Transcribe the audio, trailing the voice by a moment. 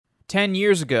10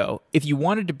 years ago, if you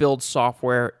wanted to build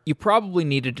software, you probably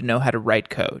needed to know how to write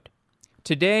code.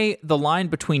 Today, the line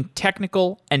between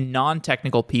technical and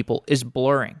non-technical people is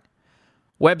blurring.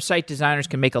 Website designers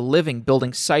can make a living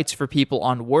building sites for people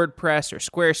on WordPress or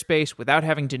Squarespace without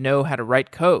having to know how to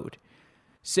write code.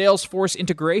 Salesforce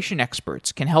integration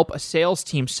experts can help a sales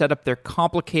team set up their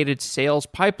complicated sales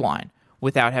pipeline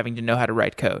without having to know how to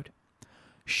write code.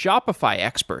 Shopify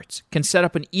experts can set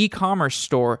up an e-commerce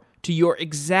store to your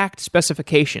exact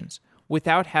specifications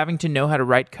without having to know how to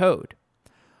write code.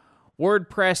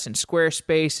 WordPress and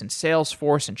Squarespace and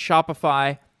Salesforce and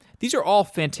Shopify, these are all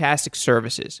fantastic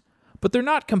services, but they're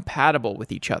not compatible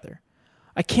with each other.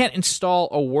 I can't install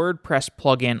a WordPress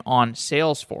plugin on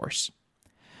Salesforce.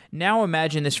 Now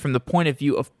imagine this from the point of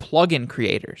view of plugin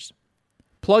creators.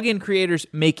 Plugin creators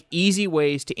make easy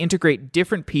ways to integrate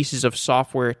different pieces of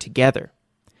software together.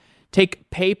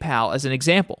 Take PayPal as an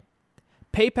example.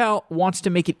 PayPal wants to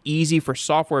make it easy for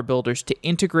software builders to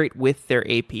integrate with their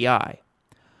API.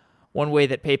 One way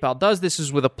that PayPal does this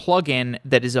is with a plugin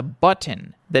that is a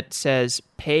button that says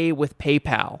Pay with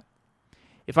PayPal.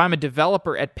 If I'm a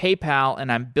developer at PayPal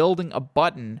and I'm building a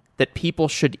button that people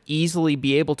should easily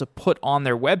be able to put on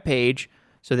their web page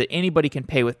so that anybody can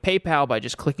pay with PayPal by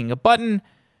just clicking a button,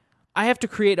 I have to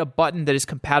create a button that is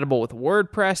compatible with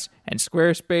WordPress and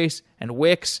Squarespace and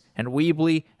Wix and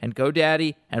Weebly and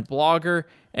GoDaddy and Blogger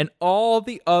and all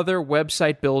the other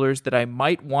website builders that I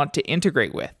might want to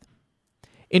integrate with.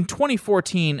 In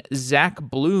 2014, Zach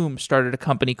Bloom started a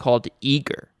company called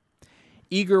Eager.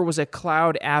 Eager was a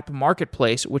cloud app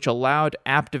marketplace which allowed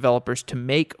app developers to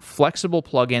make flexible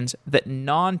plugins that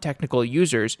non-technical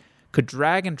users could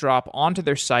drag and drop onto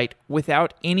their site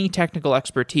without any technical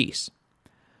expertise.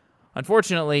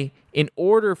 Unfortunately, in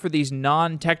order for these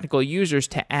non-technical users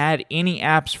to add any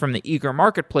apps from the Eager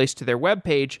marketplace to their web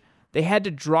page, they had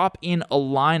to drop in a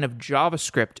line of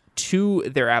JavaScript to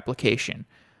their application.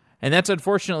 And that's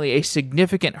unfortunately a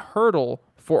significant hurdle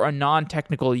for a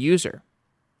non-technical user.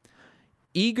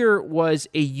 Eager was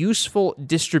a useful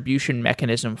distribution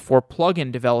mechanism for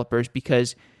plugin developers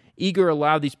because Eager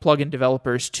allowed these plugin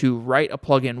developers to write a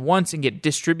plugin once and get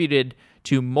distributed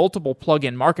to multiple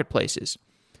plugin marketplaces.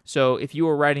 So if you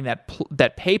were writing that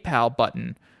PayPal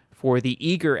button for the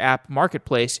Eager app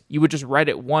marketplace, you would just write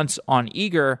it once on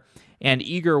Eager, and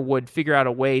Eager would figure out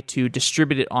a way to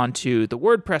distribute it onto the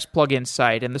WordPress plugin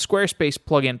site and the Squarespace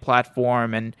plugin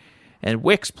platform and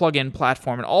Wix plugin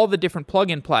platform and all the different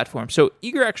plugin platforms. So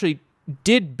Eager actually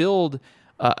did build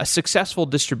a successful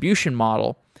distribution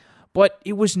model, but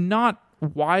it was not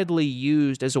widely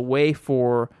used as a way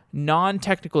for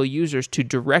non-technical users to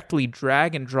directly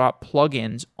drag and drop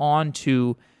plugins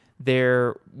onto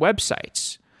their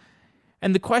websites.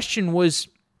 And the question was,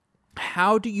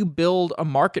 how do you build a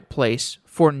marketplace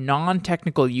for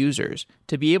non-technical users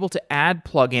to be able to add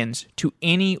plugins to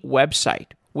any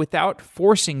website without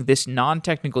forcing this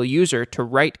non-technical user to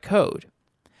write code?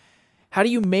 How do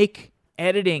you make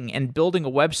editing and building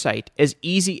a website as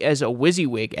easy as a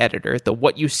WYSIWYG editor, the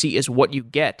what you see is what you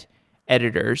get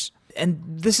editors? And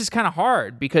this is kind of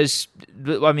hard because,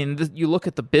 I mean, you look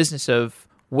at the business of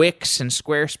Wix and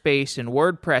Squarespace and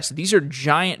WordPress, these are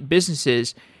giant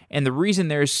businesses, and the reason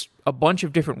there's a bunch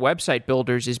of different website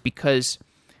builders is because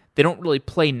they don't really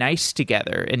play nice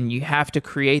together, and you have to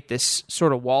create this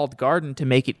sort of walled garden to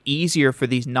make it easier for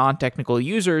these non-technical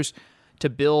users to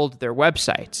build their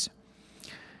websites.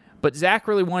 But Zach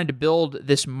really wanted to build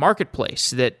this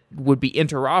marketplace that would be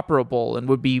interoperable and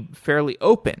would be fairly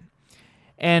open.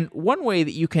 And one way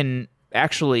that you can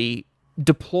actually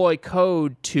deploy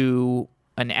code to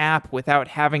an app without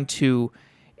having to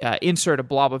insert a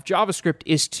blob of JavaScript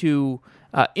is to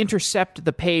intercept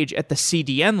the page at the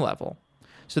CDN level.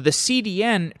 So the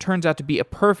CDN turns out to be a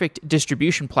perfect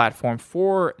distribution platform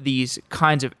for these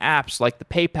kinds of apps like the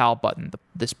PayPal button,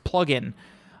 this plugin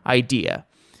idea.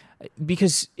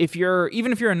 Because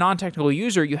even if you're a non-technical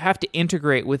user, you have to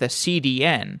integrate with a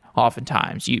CDN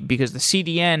oftentimes, because the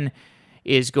CDN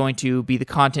is going to be the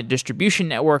content distribution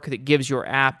network that gives your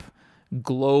app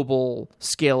global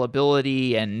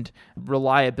scalability and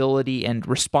reliability and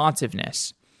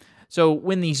responsiveness. So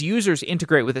when these users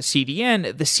integrate with a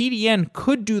CDN, the CDN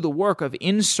could do the work of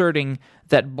inserting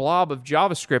that blob of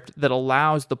JavaScript that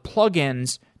allows the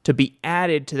plugins to be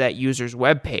added to that user's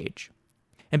web page.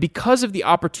 And because of the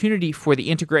opportunity for the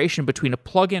integration between a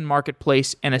plugin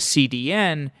marketplace and a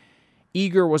CDN,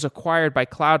 Eager was acquired by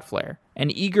Cloudflare,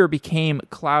 and Eager became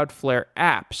Cloudflare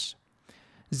Apps.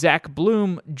 Zach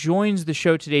Bloom joins the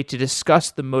show today to discuss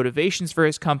the motivations for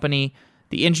his company,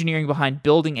 the engineering behind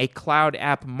building a cloud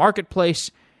app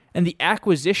marketplace, and the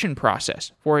acquisition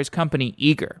process for his company,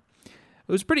 Eager.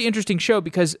 It was a pretty interesting show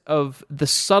because of the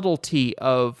subtlety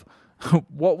of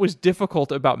what was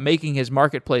difficult about making his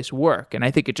marketplace work. And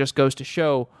I think it just goes to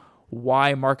show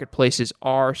why marketplaces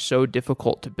are so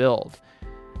difficult to build.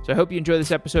 So I hope you enjoy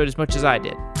this episode as much as I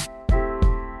did.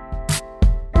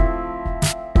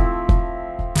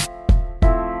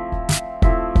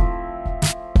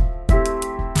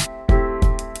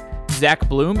 Zach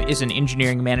Bloom is an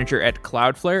engineering manager at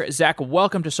Cloudflare. Zach,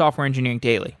 welcome to Software Engineering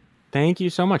Daily. Thank you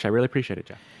so much. I really appreciate it,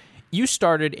 Jeff. You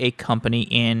started a company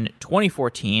in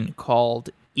 2014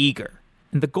 called Eager.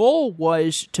 And the goal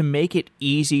was to make it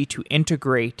easy to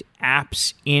integrate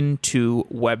apps into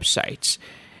websites.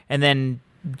 And then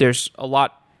there's a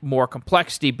lot more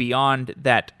complexity beyond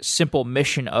that simple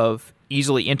mission of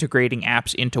easily integrating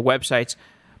apps into websites.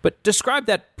 But describe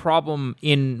that problem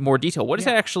in more detail. What does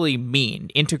that actually mean,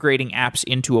 integrating apps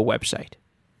into a website?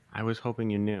 I was hoping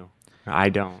you knew. I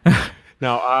don't.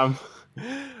 No,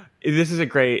 it's a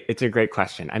great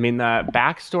question. I mean, the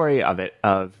backstory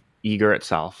of Eager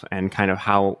itself, and kind of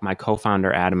how my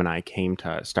co-founder Adam and I came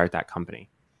to start that company,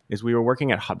 is we were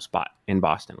working at HubSpot in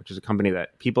Boston, which is a company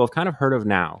that people have kind of heard of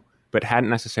now, but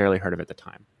hadn't necessarily heard of at the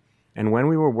time. And when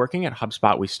we were working at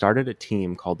HubSpot, we started a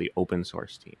team called the open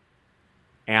source team.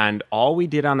 And all we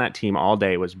did on that team all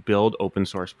day was build open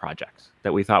source projects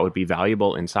that we thought would be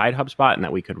valuable inside HubSpot and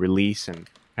that we could release and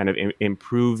kind of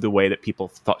improve the way that people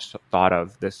thought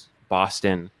of this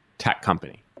Boston tech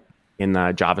company in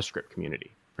the JavaScript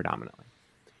community predominantly.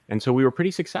 And so we were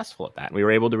pretty successful at that. We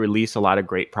were able to release a lot of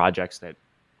great projects that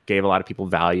gave a lot of people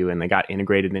value, and they got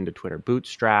integrated into Twitter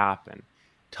Bootstrap and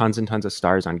tons of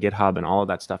stars on GitHub and all of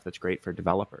that stuff that's great for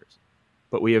developers.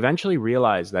 But we eventually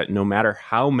realized that no matter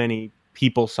how many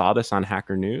people saw this on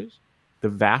Hacker News, the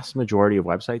vast majority of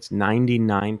websites,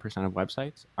 99% of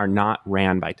websites, are not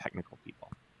ran by technical people.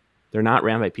 They're not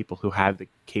ran by people who have the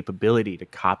capability to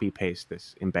copy paste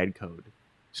this embed code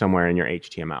somewhere in your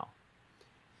HTML.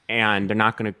 And they're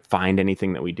not going to find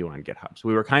anything that we do on GitHub. So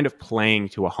we were kind of playing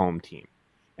to a home team.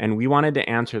 And we wanted to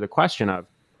answer the question of,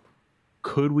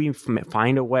 could we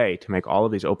find a way to make all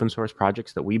of these open source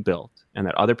projects that we built and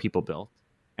that other people built,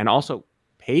 and also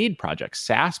paid projects,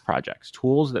 SaaS projects,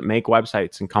 tools that make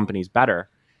websites and companies better,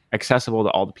 accessible to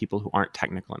all the people who aren't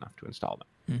technical enough to install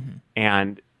them? Mm-hmm.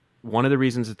 And one of the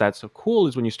reasons that that's so cool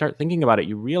is when you start thinking about it,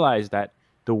 you realize that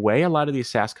the way a lot of these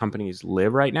SaaS companies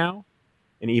live right now,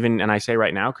 and I say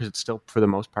right now because it's still for the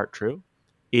most part true,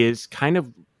 is kind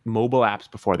of mobile apps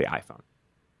before the iPhone,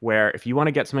 where if you want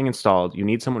to get something installed, you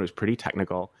need someone who's pretty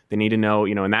technical. They need to know,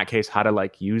 in that case, how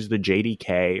to use the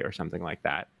JDK or something like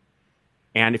that.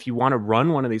 And if you want to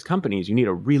run one of these companies, you need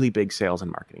a really big sales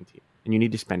and marketing team, and you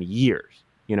need to spend years.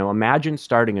 Imagine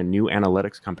starting a new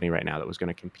analytics company right now that was going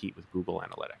to compete with Google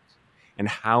Analytics, and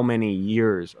how many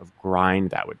years of grind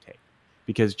that would take.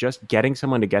 Because just getting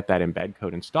someone to get that embed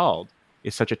code installed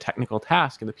is such a technical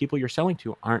task, and the people you're selling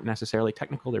to aren't necessarily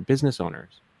technical, they're business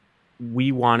owners.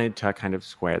 We wanted to kind of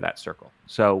square that circle.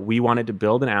 So we wanted to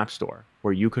build an app store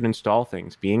where you could install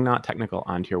things, being not technical,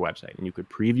 onto your website, and you could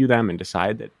preview them and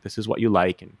decide that this is what you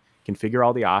like and configure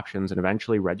all the options and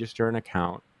eventually register an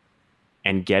account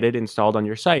and get it installed on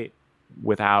your site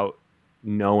without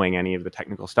knowing any of the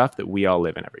technical stuff that we all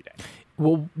live in every day.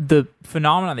 Well, the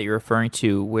phenomenon that you're referring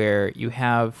to, where you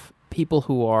have people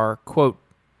who are, quote,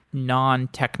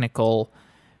 non-technical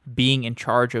being in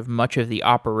charge of much of the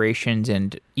operations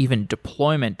and even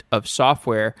deployment of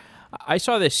software. I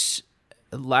saw this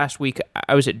last week.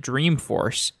 I was at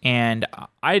Dreamforce, and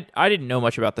I didn't know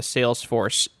much about the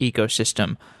Salesforce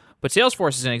ecosystem, but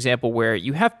Salesforce is an example where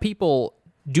you have people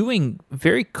doing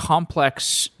very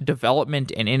complex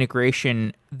development and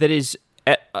integration that is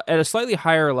at a slightly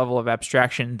higher level of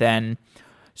abstraction than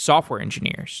software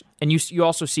engineers. And you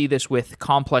also see this with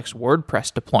complex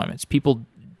WordPress deployments.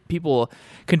 People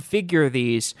configure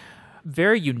these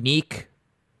very unique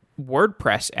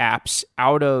WordPress apps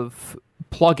out of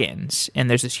plugins, and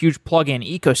there's this huge plugin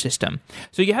ecosystem.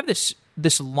 So you have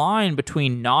this line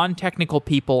between non-technical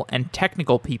people and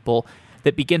technical people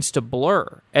that begins to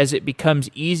blur as it becomes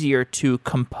easier to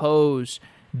compose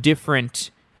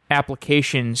different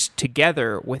applications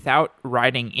together without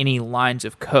writing any lines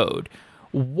of code.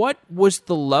 What was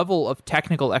the level of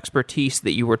technical expertise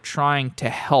that you were trying to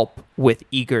help with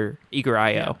Eager.io?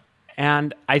 Yeah.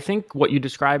 And I think what you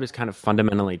describe is kind of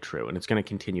fundamentally true, and it's going to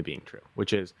continue being true,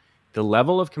 which is the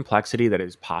level of complexity that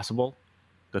is possible,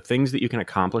 the things that you can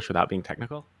accomplish without being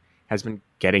technical, has been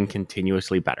getting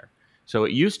continuously better. So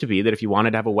it used to be that if you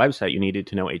wanted to have a website, you needed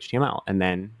to know HTML. And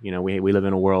then, we live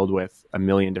in a world with a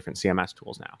million different CMS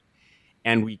tools now.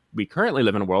 And we currently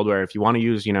live in a world where if you want to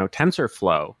use,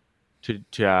 TensorFlow,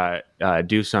 to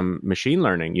do some machine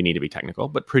learning, you need to be technical.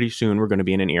 But pretty soon we're going to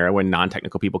be in an era when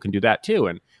non-technical people can do that too.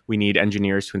 And we need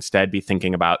engineers to instead be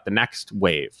thinking about the next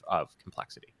wave of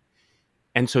complexity.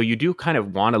 And so you do kind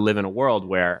of want to live in a world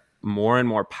where more and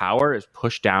more power is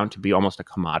pushed down to be almost a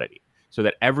commodity, so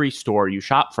that every store you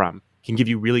shop from can give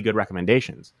you really good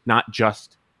recommendations, not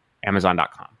just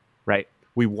Amazon.com, right?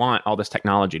 We want all this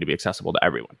technology to be accessible to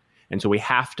everyone. And so we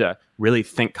have to really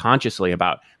think consciously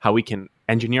about how we can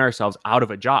engineer ourselves out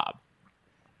of a job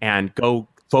and go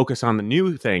focus on the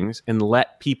new things and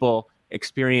let people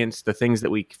experience the things that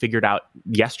we figured out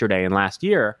yesterday and last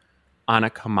year on a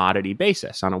commodity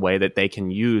basis, on a way that they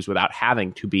can use without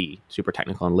having to be super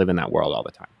technical and live in that world all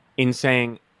the time. In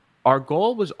saying our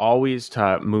goal was always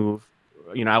to move,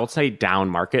 I would say down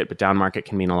market, but down market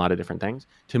can mean a lot of different things,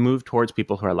 to move towards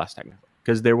people who are less technical,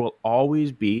 because there will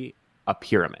always be a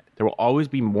pyramid. There will always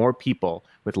be more people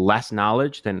with less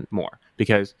knowledge than more,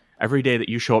 because every day that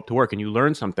you show up to work and you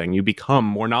learn something, you become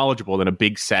more knowledgeable than a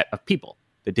big set of people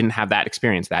that didn't have that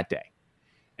experience that day.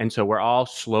 And so we're all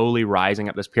slowly rising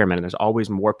up this pyramid, and there's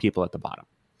always more people at the bottom.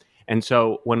 And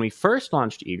so when we first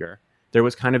launched Eager, there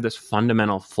was kind of this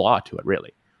fundamental flaw to it,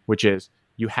 really, which is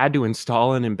you had to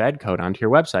install and embed code onto your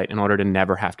website in order to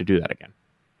never have to do that again.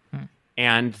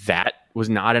 And that was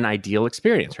not an ideal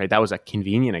experience, right? That was a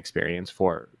convenient experience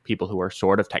for people who were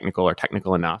sort of technical or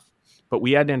technical enough. But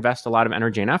we had to invest a lot of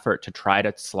energy and effort to try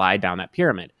to slide down that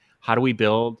pyramid. How do we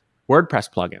build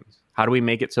WordPress plugins? How do we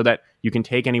make it so that you can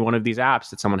take any one of these apps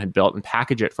that someone had built and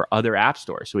package it for other app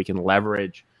stores, so we can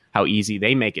leverage how easy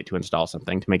they make it to install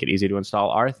something to make it easy to install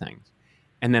our things?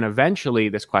 And then eventually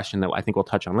this question that I think we'll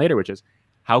touch on later, which is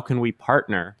how can we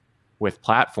partner with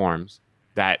platforms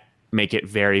that make it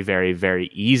very, very, very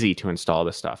easy to install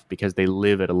this stuff, because they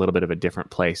live at a little bit of a different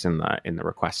place in the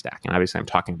request stack. And obviously I'm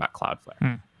talking about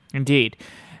Cloudflare. Indeed.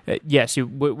 Yes,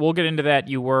 we'll get into that.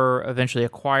 You were eventually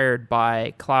acquired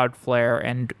by Cloudflare,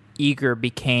 and Eager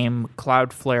became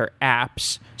Cloudflare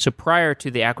Apps. So prior to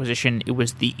the acquisition, it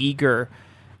was the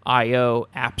Eager.io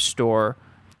app store.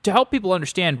 To help people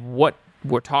understand what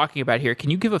we're talking about here, can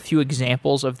you give a few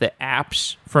examples of the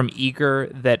apps from Eager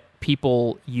that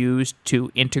people use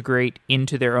to integrate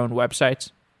into their own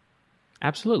websites?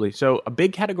 Absolutely. So a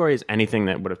big category is anything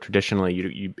that would have traditionally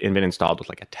you've been installed with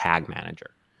like a tag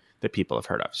manager that people have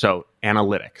heard of. So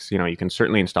analytics, you can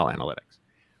certainly install analytics.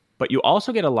 But you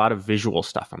also get a lot of visual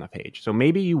stuff on the page. So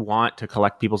maybe you want to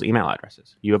collect people's email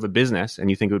addresses. You have a business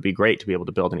and you think it would be great to be able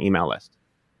to build an email list.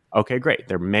 Okay, great.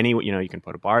 There are many, you can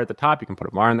put a bar at the top, you can put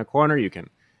a bar in the corner, you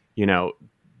can,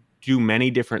 do many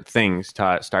different things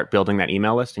to start building that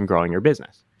email list and growing your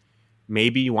business.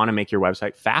 Maybe you want to make your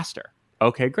website faster.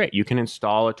 Okay, great. You can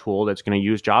install a tool that's going to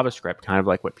use JavaScript, kind of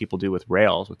like what people do with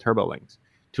Rails, with TurboLinks,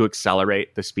 to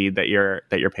accelerate the speed that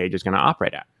your page is going to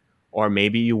operate at. Or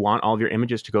maybe you want all of your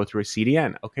images to go through a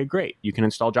CDN. Okay, great. You can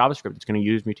install JavaScript that's going to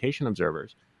use mutation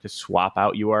observers to swap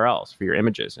out URLs for your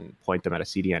images and point them at a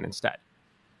CDN instead.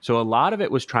 So a lot of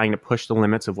it was trying to push the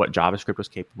limits of what JavaScript was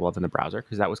capable of in the browser,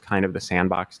 because that was kind of the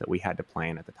sandbox that we had to play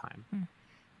in at the time.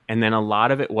 And then a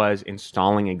lot of it was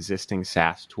installing existing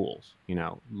SaaS tools,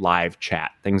 live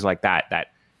chat, things like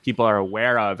that people are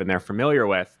aware of and they're familiar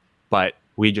with, but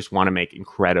we just want to make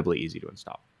incredibly easy to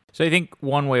install. So I think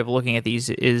one way of looking at these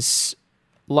is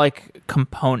like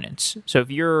components. So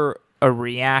if you're a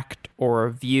React or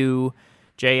a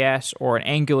Vue.js or an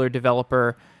Angular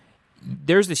developer,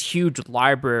 there's this huge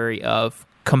library of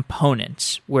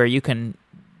components where you can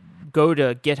go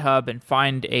to GitHub and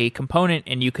find a component,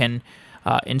 and you can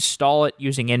install it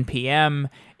using NPM,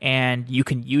 and you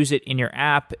can use it in your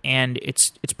app, and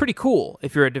it's pretty cool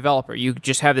if you're a developer. You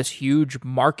just have this huge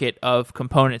market of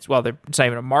components. Well, it's not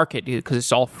even a market because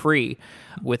it's all free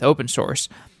with open source.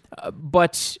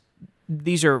 But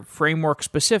these are framework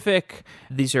specific.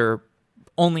 These are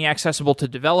only accessible to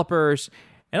developers.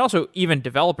 And also, even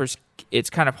developers, it's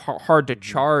kind of hard to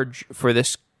charge for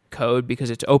this code because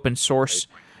it's open source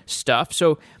stuff.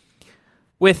 So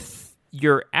with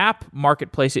your app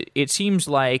marketplace, it seems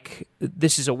like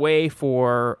this is a way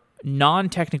for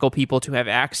non-technical people to have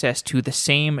access to the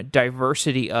same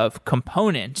diversity of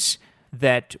components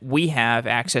that we have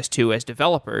access to as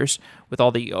developers with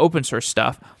all the open source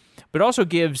stuff, but also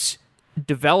gives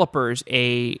developers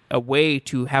a way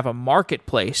to have a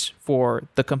marketplace for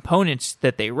the components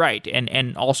that they write,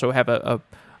 and also have a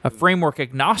framework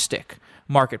agnostic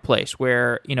marketplace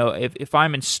where, if I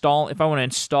want to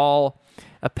install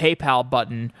a PayPal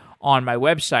button on my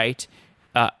website,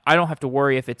 I don't have to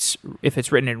worry if it's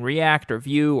written in React or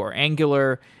Vue or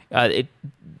Angular.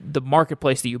 The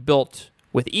marketplace that you built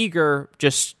with Eager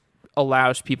just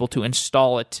allows people to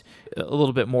install it a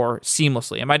little bit more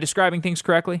seamlessly. Am I describing things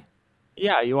correctly?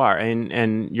 Yeah, you are.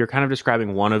 And you're kind of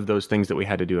describing one of those things that we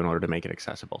had to do in order to make it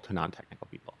accessible to non-technical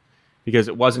people. Because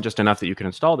it wasn't just enough that you can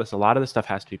install this. A lot of the stuff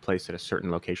has to be placed at a certain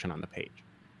location on the page.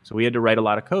 So we had to write a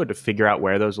lot of code to figure out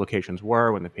where those locations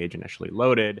were when the page initially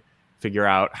loaded, figure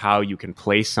out how you can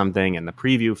place something in the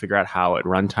preview, figure out how at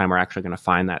runtime we're actually going to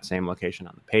find that same location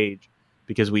on the page.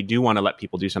 Because we do want to let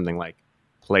people do something like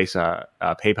place a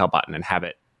PayPal button and have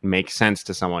it make sense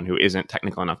to someone who isn't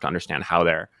technical enough to understand how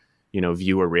their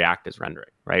Vue or React is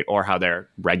rendering, right? Or how their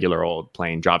regular old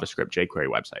plain JavaScript jQuery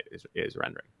website is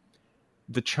rendering.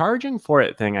 The charging for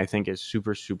it thing, I think, is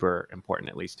super, super important,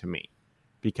 at least to me,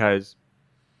 because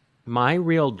my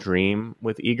real dream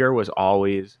with Eager was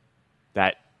always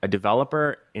that a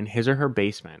developer in his or her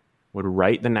basement would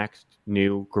write the next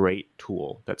new great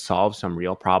tool that solves some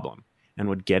real problem and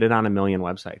would get it on 1 million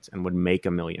websites and would make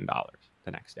 $1 million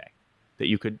the next day. That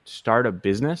you could start a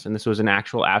business, and this was an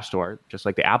actual app store, just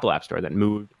like the Apple App Store, that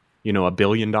moved, $1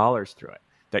 billion through it,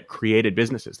 that created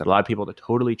businesses, that allowed people to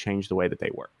totally change the way that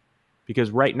they work. Because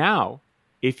right now,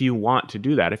 if you want to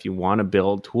do that, if you want to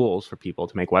build tools for people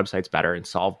to make websites better and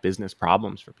solve business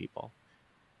problems for people,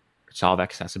 or solve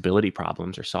accessibility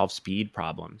problems or solve speed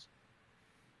problems,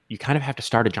 you kind of have to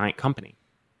start a giant company.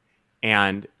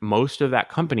 And most of that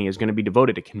company is going to be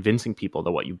devoted to convincing people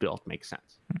that what you built makes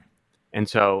sense. And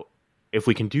so if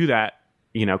we can do that,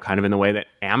 kind of in the way that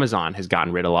Amazon has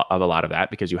gotten rid of a lot of that,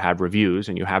 because you have reviews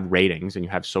and you have ratings and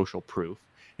you have social proof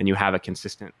and you have a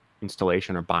consistent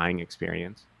installation or buying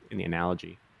experience, in the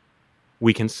analogy,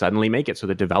 we can suddenly make it so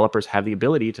that developers have the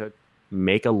ability to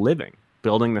make a living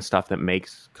building the stuff that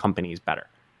makes companies better.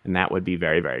 And that would be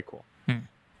very, very cool.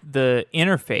 The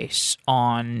interface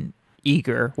on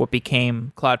Eager, what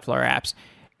became Cloudflare Apps,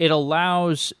 it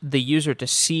allows the user to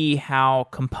see how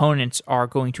components are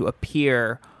going to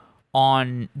appear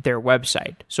on their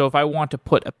website. So if I want to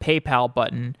put a PayPal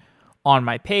button on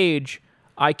my page,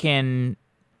 I can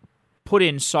put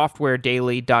in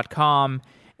softwaredaily.com,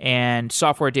 and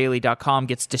softwaredaily.com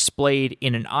gets displayed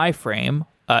in an iframe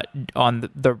on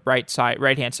the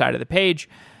right-hand side of the page,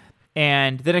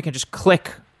 and then I can just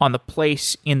click on the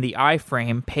place in the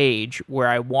iframe page where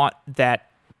I want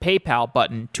that PayPal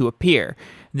button to appear.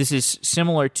 This is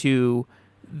similar to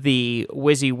the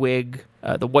WYSIWYG,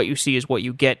 the What You See Is What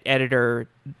You Get editor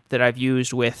that I've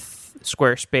used with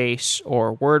Squarespace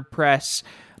or WordPress.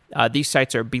 These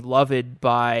sites are beloved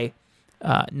by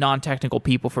non-technical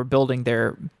people for building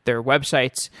their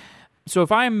websites. So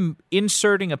if I'm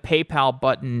inserting a PayPal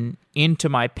button into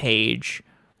my page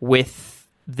with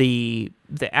the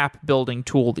app building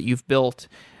tool that you've built,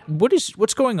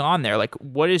 what's going on there? Like,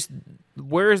 where is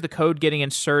the code getting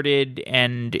inserted,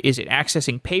 and is it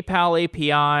accessing PayPal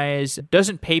APIs?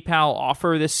 Doesn't PayPal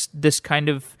offer this kind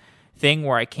of thing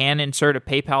where I can insert a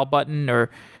PayPal button? Or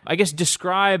I guess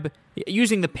describe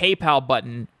using the PayPal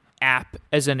button app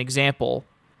as an example.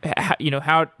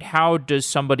 How does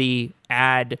somebody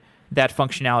add that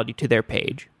functionality to their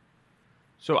page?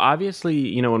 So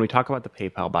obviously, when we talk about the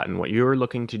PayPal button, what you're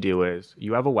looking to do is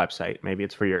you have a website, maybe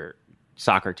it's for your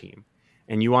soccer team,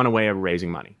 and you want a way of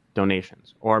raising money,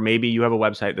 donations. Or maybe you have a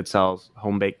website that sells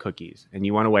home-baked cookies, and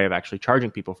you want a way of actually charging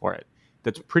people for it.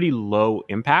 That's pretty low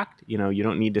impact. You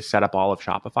don't need to set up all of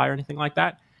Shopify or anything like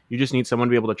that. You just need someone to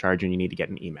be able to charge you, and you need to get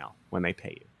an email when they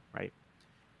pay you, right?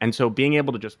 And so being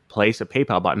able to just place a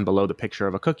PayPal button below the picture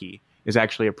of a cookie is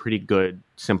actually a pretty good,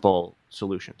 simple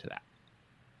solution to that.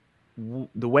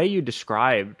 The way you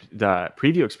described the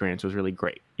preview experience was really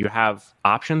great. You have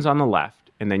options on the left,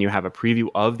 and then you have a preview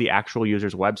of the actual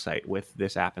user's website with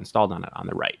this app installed on it on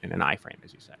the right in an iframe,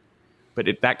 as you said. But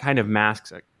that kind of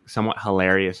masks a somewhat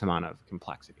hilarious amount of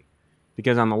complexity.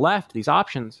 Because on the left, these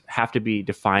options have to be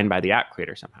defined by the app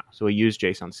creator somehow. So we use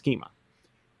JSON schema,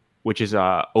 which is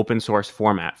an open source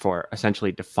format for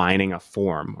essentially defining a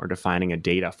form or defining a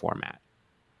data format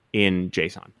in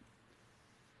JSON.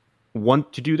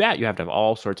 To do that, you have to have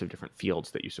all sorts of different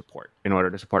fields that you support in order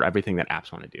to support everything that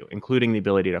apps want to do, including the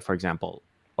ability to, for example,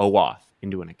 OAuth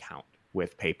into an account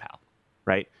with PayPal,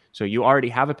 right? So you already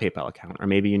have a PayPal account, or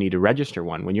maybe you need to register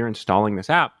one. When you're installing this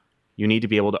app, you need to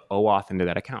be able to OAuth into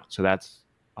that account. So that's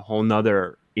a whole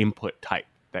nother input type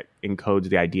that encodes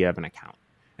the idea of an account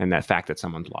and that fact that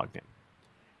someone's logged in.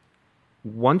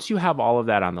 Once you have all of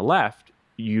that on the left,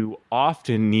 you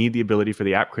often need the ability for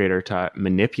the app creator to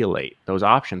manipulate those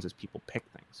options as people pick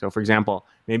things. So for example,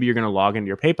 maybe you're going to log into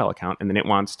your PayPal account and then it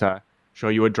wants to show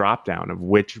you a drop down of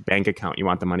which bank account you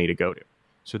want the money to go to.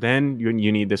 So then you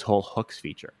need this whole hooks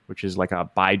feature, which is like a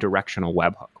bi-directional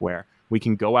webhook where we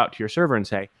can go out to your server and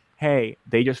say, hey,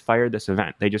 they just fired this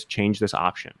event. They just changed this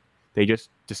option. They just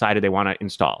decided they want to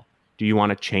install. Do you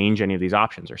want to change any of these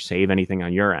options or save anything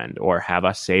on your end or have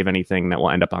us save anything that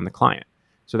will end up on the client?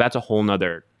 So that's a whole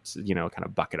nother, kind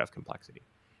of bucket of complexity.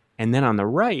 And then on the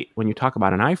right, when you talk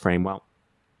about an iframe, well,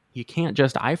 you can't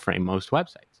just iframe most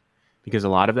websites because a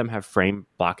lot of them have frame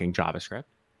blocking JavaScript.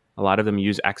 A lot of them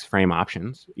use X-frame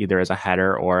options, either as a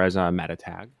header or as a meta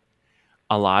tag.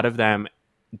 A lot of them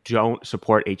don't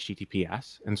support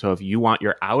HTTPS. And so if you want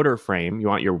your outer frame, you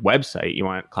want your website, you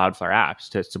want Cloudflare apps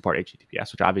to support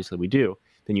HTTPS, which obviously we do,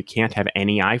 then you can't have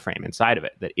any iframe inside of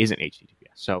it that isn't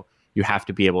HTTPS. So you have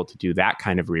to be able to do that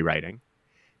kind of rewriting.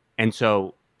 And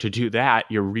so to do that,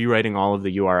 you're rewriting all of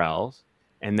the URLs.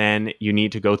 And then you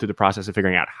need to go through the process of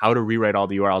figuring out how to rewrite all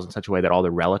the URLs in such a way that all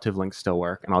the relative links still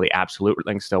work and all the absolute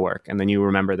links still work. And then you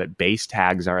remember that base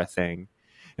tags are a thing.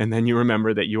 And then you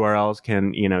remember that URLs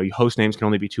can, host names can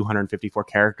only be 254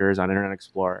 characters on Internet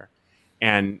Explorer.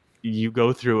 And you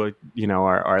go through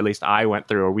or at least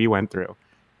we went through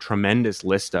tremendous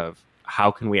list of how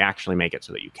can we actually make it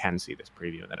so that you can see this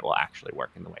preview and that it will actually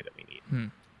work in the way that we need.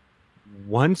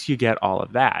 Once you get all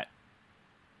of that,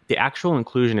 the actual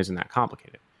inclusion isn't that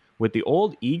complicated. With the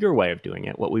old eager way of doing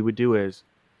it, what we would do is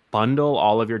bundle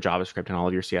all of your JavaScript and all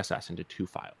of your CSS into two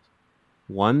files.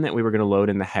 One that we were going to load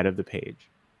in the head of the page,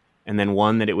 and then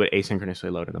one that it would asynchronously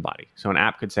load in the body. So an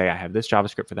app could say, I have this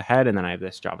JavaScript for the head, and then I have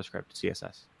this JavaScript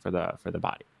CSS for the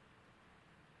body.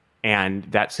 And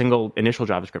that single initial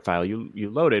JavaScript file you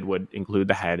loaded would include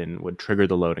the head and would trigger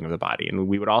the loading of the body. And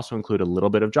we would also include a little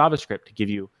bit of JavaScript to give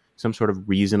you some sort of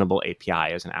reasonable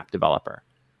API as an app developer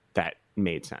that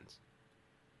made sense.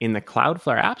 In the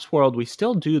Cloudflare apps world, we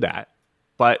still do that,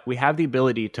 but we have the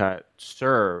ability to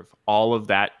serve all of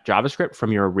that JavaScript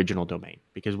from your original domain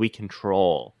because we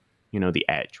control, the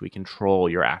edge. We control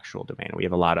your actual domain. We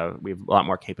have a lot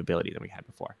more capability than we had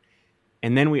before.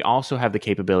 And then we also have the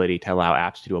capability to allow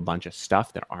apps to do a bunch of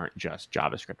stuff that aren't just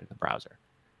JavaScript in the browser,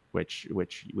 which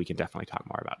we can definitely talk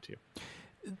more about too.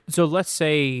 So let's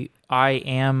say I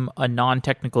am a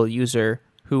non-technical user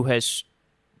who has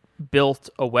built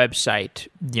a website.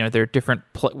 There are different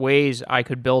ways I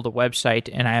could build a website,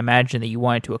 and I imagine that you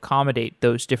wanted to accommodate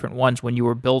those different ones when you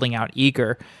were building out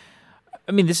Eager.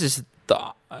 I mean, this is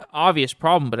the obvious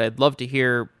problem, but I'd love to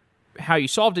hear how you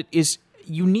solved it. Is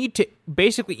you need to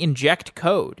basically inject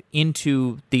code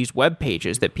into these web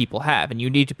pages that people have, and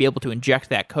you need to be able to inject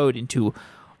that code into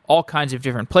all kinds of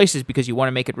different places because you want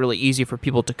to make it really easy for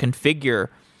people to configure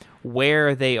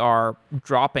where they are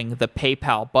dropping the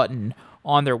PayPal button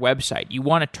on their website. You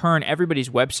want to turn everybody's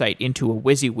website into a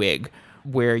WYSIWYG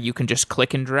where you can just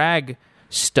click and drag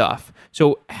stuff.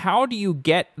 So how do you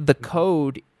get the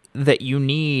code that you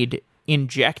need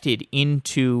injected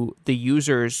into the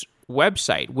user's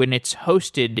website when it's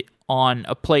hosted on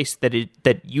a place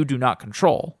that you do not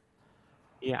control?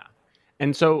 Yeah.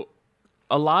 And so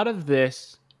a lot of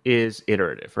this is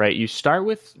iterative, right? You start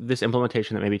with this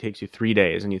implementation that maybe takes you 3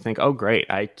 days and you think, oh, great,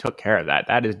 I took care of that.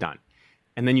 That is done.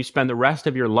 And then you spend the rest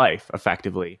of your life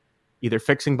effectively either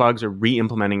fixing bugs or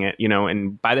re-implementing it,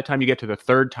 and by the time you get to the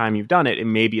third time you've done it, it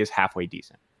maybe is halfway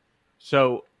decent.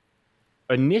 So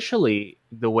initially,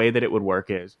 the way that it would work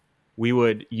is we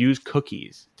would use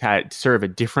cookies to serve a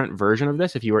different version of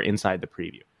this if you were inside the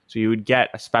preview. So you would get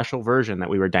a special version that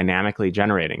we were dynamically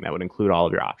generating that would include all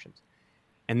of your options.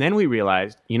 And then we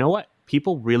realized, you know what?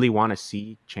 People really want to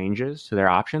see changes to their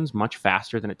options much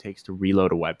faster than it takes to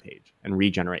reload a web page and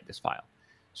regenerate this file.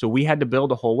 So we had to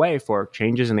build a whole way for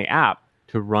changes in the app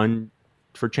to run,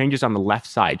 for changes on the left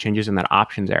side, changes in that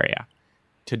options area,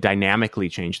 to dynamically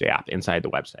change the app inside the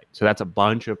website. So that's a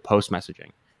bunch of post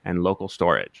messaging and local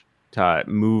storage to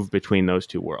move between those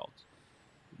two worlds.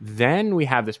 Then we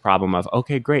have this problem of,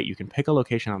 okay, great, you can pick a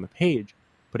location on the page,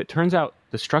 but it turns out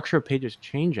the structure of pages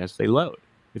change as they load.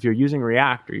 If you're using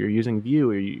React or you're using Vue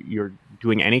or you're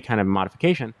doing any kind of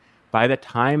modification, by the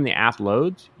time the app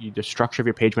loads, the structure of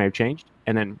your page may have changed.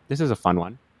 And then this is a fun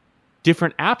one.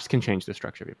 Different apps can change the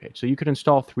structure of your page. So you could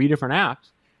install 3 different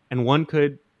apps, and one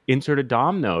could insert a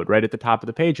DOM node right at the top of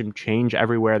the page and change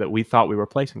everywhere that we thought we were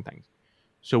placing things.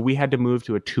 So we had to move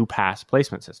to a 2-pass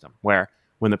placement system where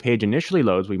when the page initially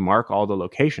loads, we mark all the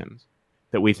locations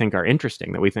that we think are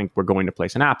interesting, that we think we're going to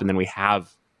place an app, and then we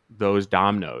have those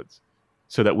DOM nodes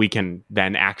so that we can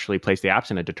then actually place the apps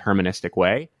in a deterministic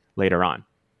way later on.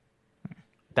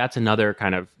 That's another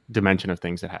kind of dimension of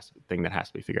thing that has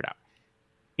to be figured out.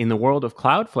 In the world of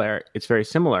Cloudflare, it's very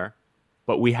similar,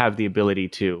 but we have the ability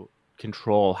to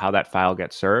control how that file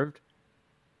gets served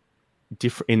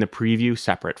in the preview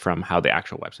separate from how the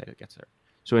actual website gets served.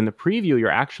 So in the preview, you're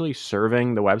actually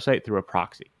serving the website through a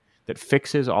proxy that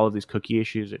fixes all of these cookie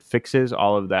issues. It fixes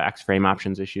all of the X-frame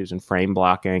options issues and frame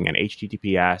blocking and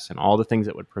HTTPS and all the things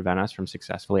that would prevent us from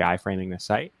successfully iframing the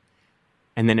site.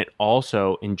 And then it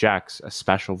also injects a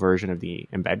special version of the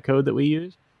embed code that we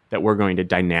use that we're going to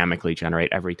dynamically generate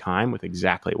every time with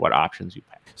exactly what options you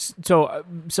pick. So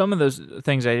some of those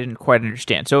things I didn't quite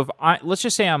understand. So let's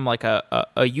just say I'm like a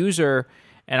user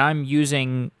and I'm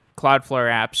using Cloudflare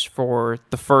apps for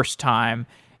the first time,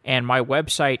 and my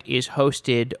website is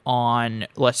hosted on,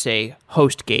 let's say,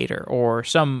 HostGator or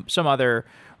some other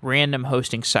random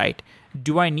hosting site.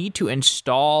 Do I need to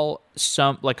install a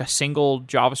single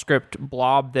JavaScript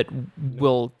blob that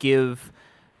will give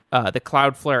the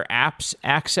Cloudflare apps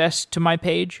access to my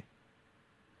page?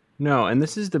 No, and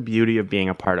this is the beauty of being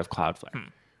a part of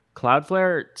Cloudflare.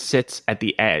 Cloudflare sits at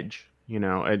the edge,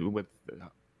 with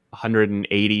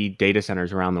 180 data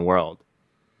centers around the world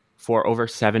for over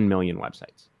 7 million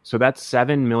websites. So that's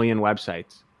 7 million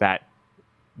websites that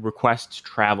requests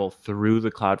travel through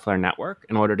the Cloudflare network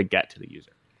in order to get to the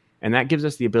user. And that gives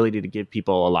us the ability to give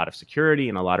people a lot of security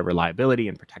and a lot of reliability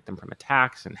and protect them from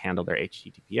attacks and handle their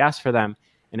HTTPS for them.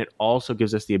 And it also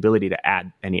gives us the ability to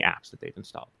add any apps that they've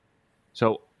installed.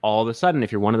 So all of a sudden,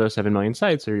 if you're one of those 7 million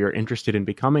sites or you're interested in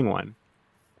becoming one,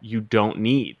 you don't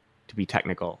need to be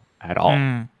technical at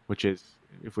all, which is,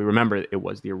 if we remember, it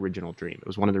was the original dream. It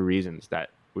was one of the reasons that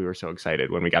we were so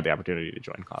excited when we got the opportunity to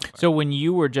join Cloudflare. So when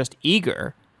you were just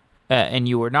eager and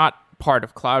you were not part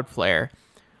of Cloudflare,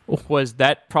 was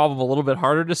that problem a little bit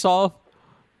harder to solve?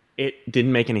 It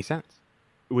didn't make any sense.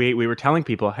 We were telling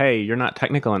people, hey, you're not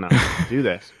technical enough to do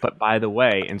this. But by the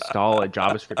way, install a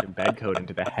JavaScript embed code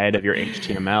into the head of your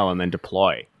HTML and then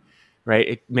deploy. Right?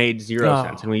 It made zero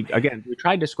sense. And we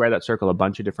tried to square that circle a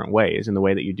bunch of different ways in the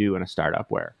way that you do in a startup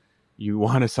where you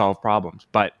want to solve problems.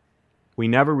 But we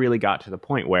never really got to the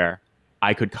point where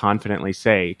I could confidently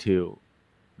say to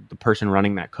the person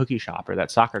running that cookie shop or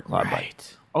that soccer club, right, like,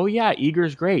 oh yeah,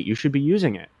 Eager's great. You should be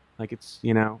using it. Like, it's,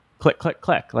 click, click,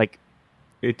 click. Like,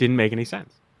 it didn't make any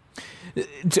sense.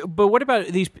 But what about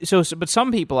these? But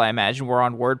some people, I imagine, were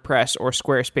on WordPress or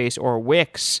Squarespace or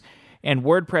Wix, and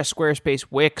WordPress, Squarespace,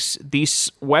 Wix,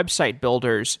 these website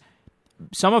builders,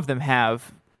 some of them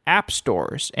have app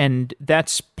stores, and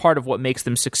that's part of what makes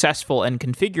them successful and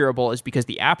configurable, is because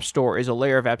the app store is a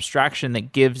layer of abstraction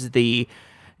that gives the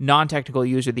non-technical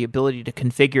user the ability to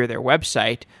configure their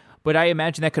website. But I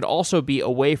imagine that could also be a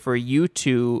way for you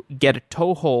to get a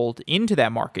toehold into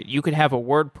that market. You could have a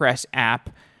WordPress app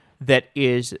that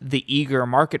is the Eager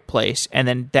marketplace, and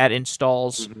then that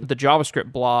installs the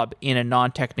JavaScript blob in a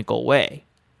non-technical way.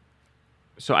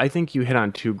 So I think you hit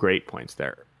on two great points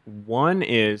there. One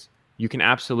is you can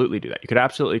absolutely do that. You could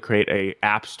absolutely create a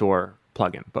app store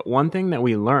plugin. But one thing that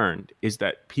we learned is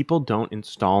that people don't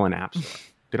install an app store.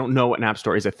 They don't know what an app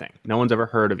store is a thing. No one's ever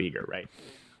heard of Eager, right?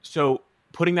 So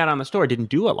putting that on the store didn't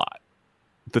do a lot.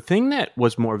 The thing that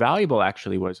was more valuable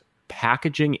actually was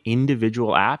packaging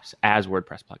individual apps as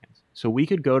WordPress plugins. So we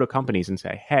could go to companies and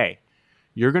say, hey,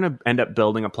 you're going to end up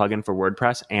building a plugin for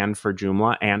WordPress and for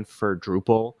Joomla and for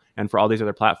Drupal and for all these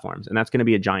other platforms. And that's going to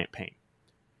be a giant pain.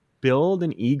 Build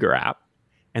an Eager app,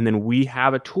 and then we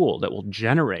have a tool that will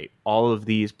generate all of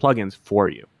these plugins for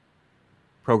you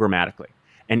programmatically.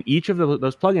 And each of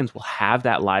those plugins will have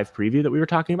that live preview that we were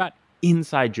talking about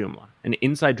inside Joomla and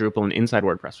inside Drupal and inside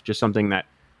WordPress, which is something that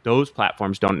those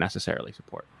platforms don't necessarily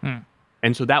support.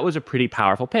 And so that was a pretty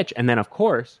powerful pitch. And then, of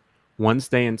course, once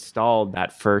they installed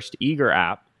that first Eager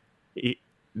app,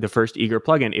 the first Eager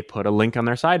plugin, it put a link on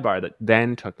their sidebar that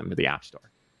then took them to the App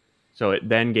Store. So it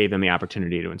then gave them the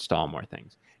opportunity to install more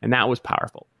things. And that was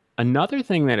powerful. Another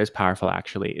thing that is powerful,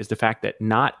 actually, is the fact that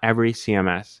not every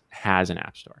CMS has an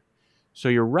App Store. So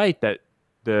you're right that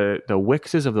the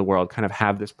Wixes of the world kind of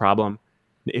have this problem.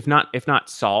 If not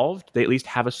solved, they at least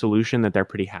have a solution that they're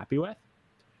pretty happy with.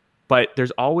 But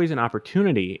there's always an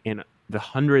opportunity in the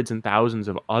hundreds and thousands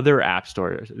of other app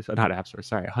stores, not app stores,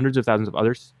 sorry, hundreds or thousands of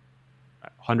other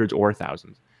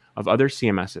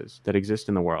CMSs that exist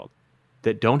in the world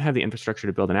that don't have the infrastructure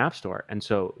to build an app store. And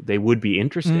so they would be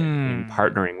interested in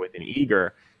partnering with an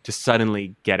Eager to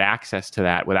suddenly get access to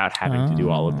that without having to do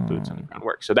all of the boots on the ground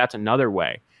work. So that's another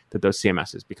way that those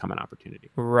CMSs become an opportunity.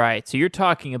 Right. So you're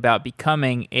talking about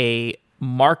becoming a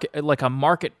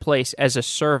marketplace as a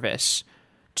service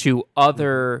to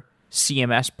other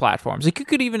CMS platforms. Like, you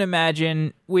could even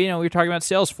imagine, we were talking about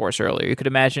Salesforce earlier. You could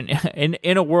imagine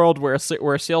in a world where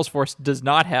Salesforce does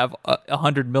not have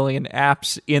 100 million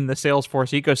apps in the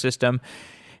Salesforce ecosystem,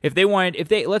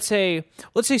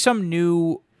 let's say some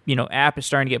new app is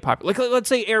starting to get popular. Like, let's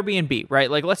say Airbnb, right?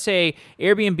 Like, let's say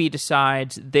Airbnb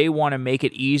decides they want to make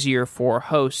it easier for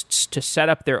hosts to set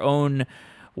up their own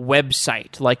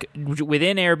website. Like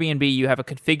within Airbnb, you have a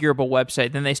configurable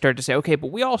website. Then they start to say, okay,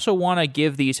 but we also want to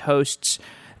give these hosts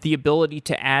the ability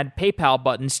to add PayPal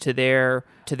buttons to their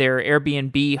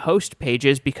Airbnb host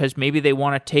pages because maybe they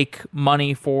want to take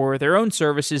money for their own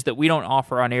services that we don't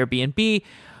offer on Airbnb.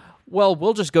 Well,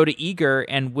 we'll just go to Eager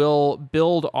and we'll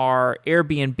build an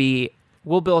Airbnb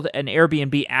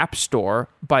app store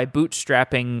by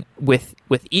bootstrapping with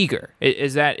Eager.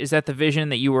 Is that the vision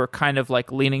that you were kind of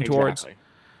like leaning towards?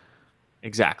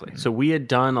 Exactly. So we had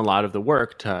done a lot of the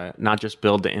work to not just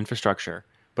build the infrastructure,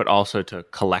 but also to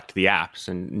collect the apps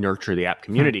and nurture the app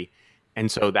community. And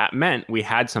so that meant we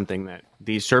had something that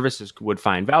these services would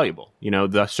find valuable.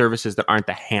 The services that aren't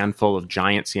the handful of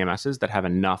giant CMSs that have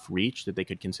enough reach that they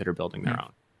could consider building their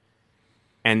own.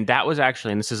 And that was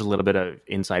actually, and this is a little bit of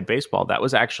inside baseball, that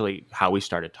was actually how we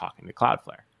started talking to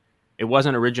Cloudflare. It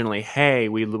wasn't originally, hey,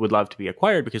 we would love to be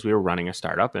acquired, because we were running a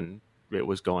startup and it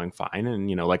was going fine.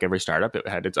 And, like every startup, it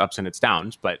had its ups and its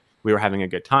downs, but we were having a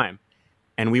good time.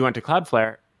 And we went to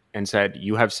Cloudflare and said,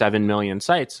 you have 7 million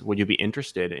sites. Would you be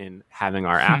interested in having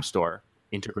our app store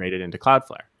integrated into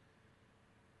Cloudflare?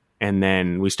 And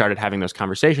then we started having those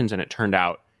conversations, and it turned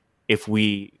out if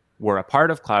we were a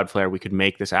part of Cloudflare, we could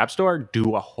make this app store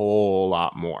do a whole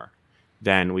lot more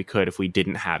than we could if we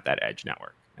didn't have that edge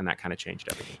network. And that kind of changed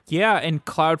everything. Yeah, and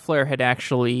Cloudflare had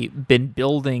actually been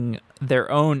building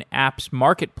their own apps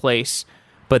marketplace,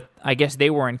 but I guess they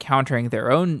were encountering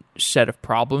their own set of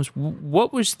problems.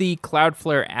 What was the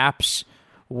Cloudflare apps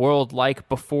world like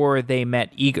before they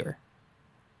met Eager?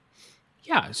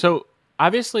 Yeah, so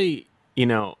obviously,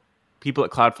 people at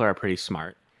Cloudflare are pretty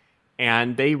smart.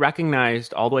 And they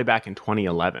recognized all the way back in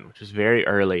 2011, which is very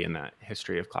early in the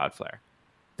history of Cloudflare,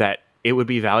 that it would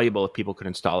be valuable if people could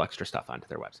install extra stuff onto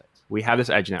their websites. We have this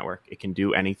edge network. It can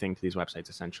do anything to these websites,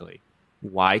 essentially.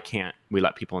 Why can't we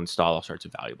let people install all sorts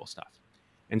of valuable stuff?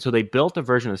 And so they built a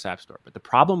version of this app store. But the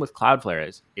problem with Cloudflare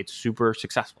is it's super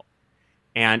successful.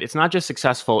 And it's not just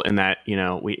successful in that,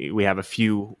 we have a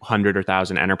few hundred or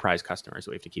thousand enterprise customers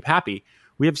that we have to keep happy.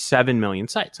 We have 7 million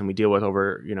sites, and we deal with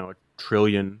over, 1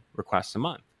 trillion requests a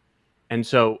month. And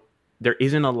so there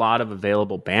isn't a lot of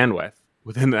available bandwidth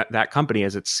within that company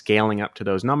as it's scaling up to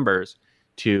those numbers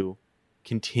to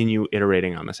continue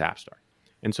iterating on this app store.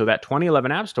 And so that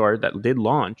 2011 app store that did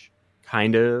launch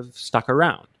kind of stuck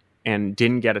around and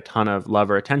didn't get a ton of love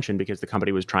or attention because the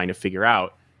company was trying to figure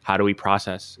out, how do we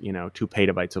process, 2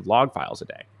 petabytes of log files a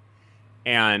day?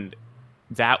 And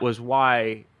that was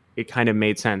why it kind of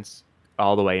made sense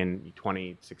all the way in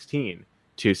 2016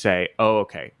 to say, oh,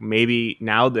 okay, maybe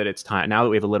now that it's time, now that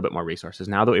we have a little bit more resources,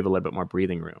 now that we have a little bit more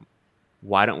breathing room,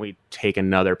 why don't we take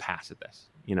another pass at this?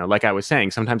 Like I was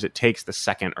saying, sometimes it takes the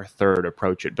second or third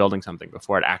approach at building something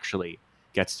before it actually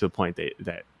gets to the point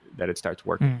that it starts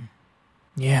working.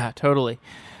 Yeah, totally.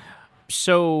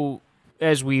 So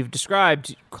as we've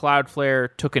described, Cloudflare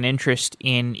took an interest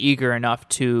in Eager enough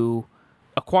to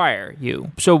acquire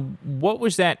you. So what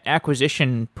was that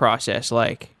acquisition process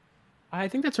like? I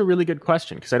think that's a really good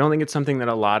question, because I don't think it's something that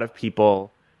a lot of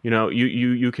people,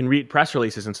 you can read press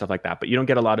releases and stuff like that, but you don't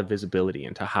get a lot of visibility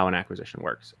into how an acquisition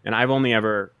works. And I've only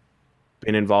ever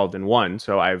been involved in one,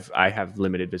 so I have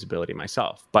limited visibility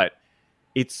myself. But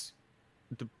it's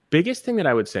the biggest thing that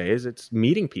I would say is it's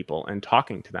meeting people and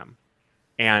talking to them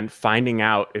and finding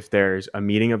out if there's a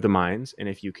meeting of the minds, and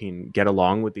if you can get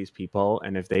along with these people,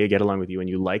 and if they get along with you and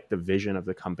you like the vision of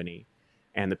the company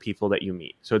and the people that you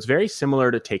meet. So it's very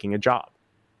similar to taking a job,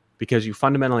 because you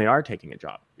fundamentally are taking a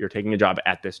job. You're taking a job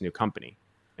at this new company,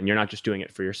 and you're not just doing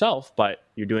it for yourself, but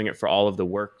you're doing it for all of the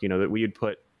work, that we had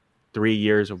put 3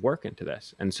 years of work into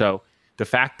this. And so the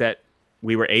fact that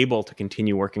we were able to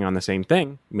continue working on the same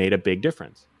thing made a big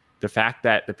difference. The fact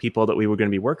that the people that we were going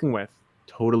to be working with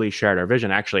totally shared our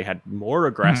vision, actually had more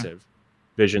aggressive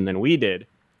vision than we did,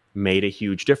 made a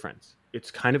huge difference.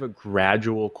 It's kind of a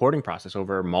gradual courting process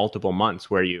over multiple months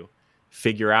where you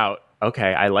figure out,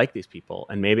 okay, I like these people,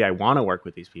 and maybe I want to work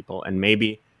with these people, and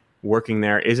maybe working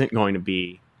there isn't going to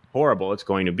be horrible, it's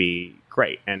going to be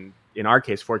great. And in our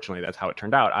case, fortunately, that's how it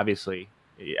turned out. Obviously,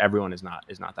 everyone is not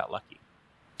that lucky.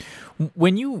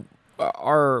 When you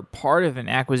are part of an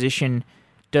acquisition,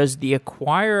 does the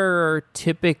acquirer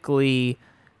typically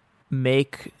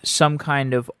make some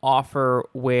kind of offer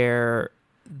where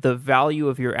the value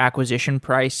of your acquisition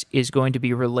price is going to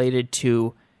be related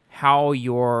to how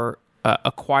your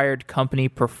acquired company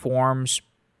performs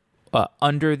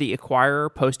under the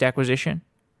acquirer post-acquisition?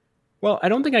 Well, I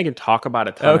don't think I can talk about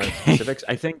a ton of specifics.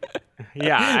 I think,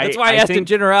 yeah. That's why I asked in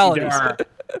generalities.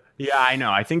 Yeah, I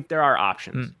know. I think there are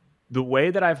options. the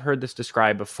way that I've heard this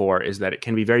described before is that it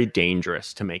can be very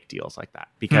dangerous to make deals like that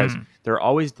because there are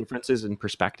always differences in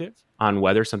perspective on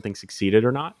whether something succeeded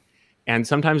or not. And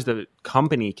sometimes the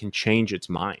company can change its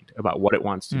mind about what it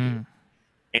wants to do.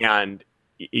 And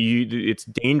it's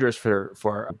dangerous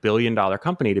for a billion-dollar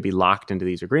company to be locked into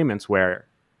these agreements where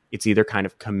it's either kind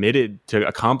of committed to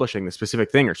accomplishing the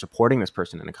specific thing or supporting this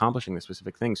person and accomplishing the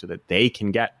specific thing so that they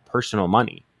can get personal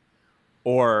money,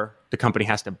 or the company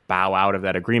has to bow out of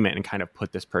that agreement and kind of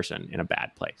put this person in a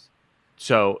bad place.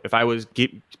 So if I was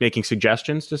making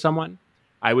suggestions to someone,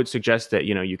 I would suggest that,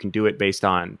 you can do it based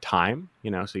on time,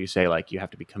 so you say like, you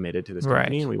have to be committed to this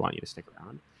company and we want you to stick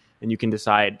around. And you can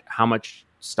decide how much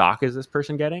stock is this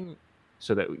person getting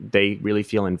so that they really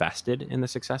feel invested in the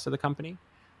success of the company.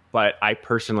 But I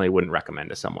personally wouldn't recommend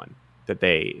to someone that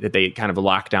they kind of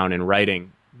lock down in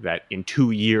writing that in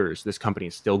 2 years, this company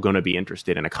is still going to be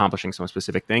interested in accomplishing some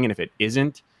specific thing. And if it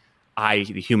isn't, I,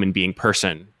 the human being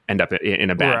person, end up in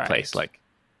a bad place. Like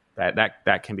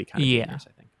that can be kind of dangerous,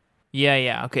 I think.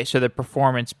 Yeah. Okay. So the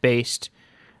performance based,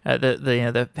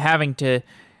 the having to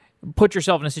put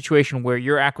yourself in a situation where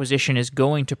your acquisition is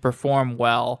going to perform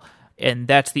well, and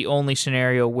that's the only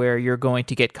scenario where you're going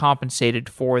to get compensated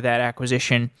for that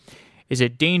acquisition, is a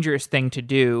dangerous thing to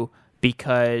do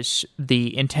because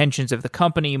the intentions of the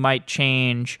company might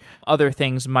change, other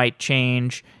things might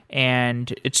change,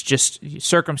 and it's just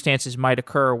circumstances might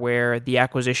occur where the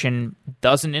acquisition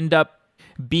doesn't end up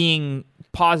being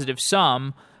positive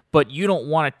sum, but you don't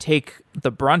want to take the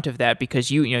brunt of that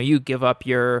because you give up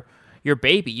your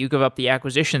baby, you give up the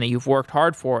acquisition that you've worked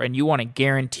hard for, and you want to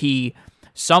guarantee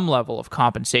some level of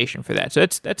compensation for that. So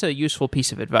that's a useful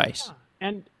piece of advice.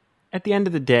 And at the end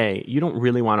of the day, you don't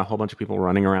really want a whole bunch of people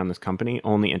running around this company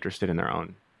only interested in their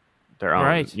own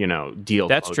right. Deal.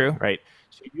 That's closing, true. Right.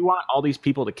 So you want all these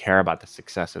people to care about the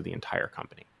success of the entire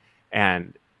company.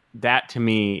 And that to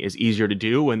me is easier to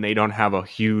do when they don't have a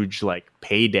huge like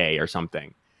payday or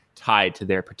something tied to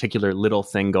their particular little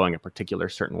thing going a particular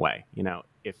certain way.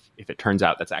 If it turns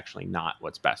out that's actually not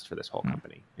what's best for this whole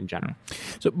company in general.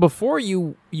 So before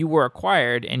you were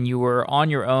acquired and you were on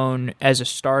your own as a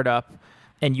startup,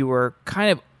 and you were kind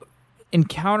of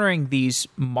encountering these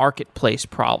marketplace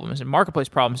problems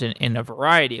in a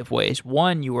variety of ways.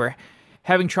 One, you were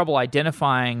having trouble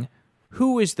identifying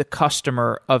who is the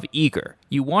customer of Eager.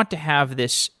 You want to have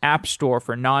this app store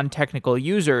for non-technical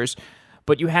users,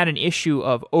 but you had an issue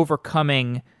of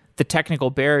overcoming the technical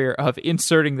barrier of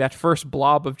inserting that first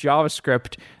blob of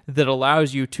JavaScript that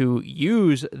allows you to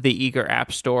use the Eager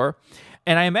App Store.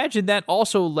 And I imagine that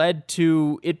also led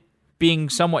to it being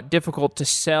somewhat difficult to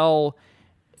sell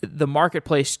the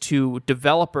marketplace to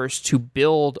developers to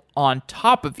build on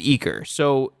top of Eager.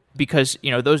 So because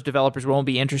those developers won't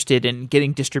be interested in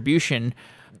getting distribution,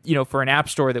 for an app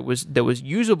store that was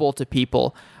usable to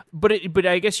people. But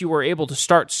I guess you were able to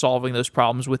start solving those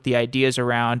problems with the ideas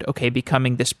around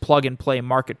becoming this plug and play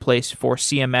marketplace for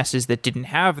CMSs that didn't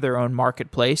have their own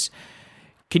marketplace.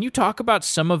 Can you talk about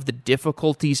some of the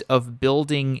difficulties of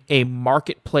building a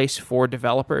marketplace for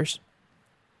developers?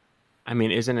 I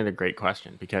mean, isn't it a great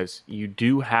question? Because you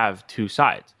do have two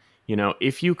sides.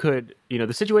 If you could,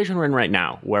 the situation we're in right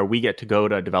now where we get to go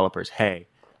to developers, hey,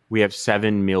 we have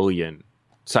 7 million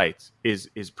sites is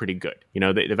pretty good.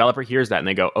 The developer hears that and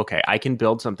they go, okay, I can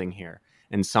build something here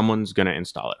and someone's going to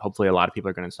install it. Hopefully a lot of people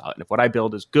are going to install it. And if what I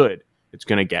build is good, it's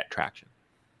going to get traction.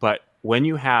 But when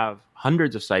you have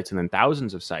hundreds of sites and then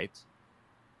thousands of sites,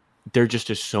 there just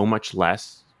is so much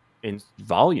less in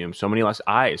volume, so many less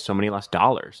eyes, so many less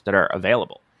dollars that are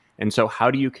available. And so how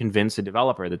do you convince a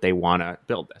developer that they want to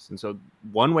build this? And so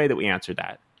one way that we answer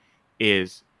that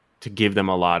is to give them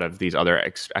a lot of these other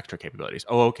extra capabilities.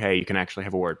 Oh, okay, you can actually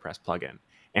have a WordPress plugin.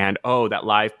 And that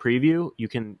live preview, you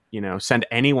can, send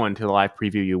anyone to the live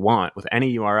preview you want with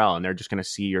any URL, and they're just going to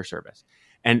see your service.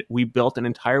 And we built an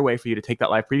entire way for you to take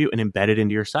that live preview and embed it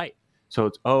into your site. So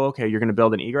it's, okay, you're going to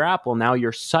build an Eager app. Well, now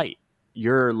your site,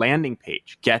 your landing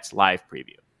page gets live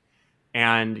preview.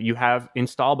 And you have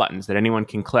install buttons that anyone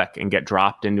can click and get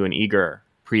dropped into an Eager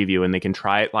preview, and they can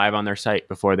try it live on their site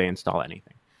before they install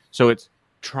anything. So it's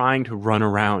trying to run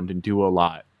around and build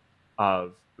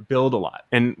a lot.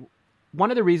 And one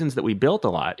of the reasons that we built a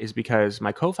lot is because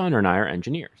my co-founder and I are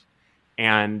engineers.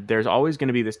 And there's always going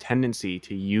to be this tendency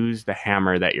to use the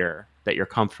hammer that you're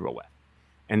comfortable with.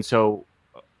 And so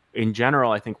in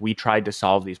general, I think we tried to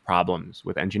solve these problems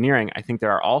with engineering. I think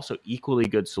there are also equally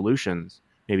good solutions,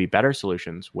 maybe better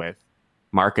solutions, with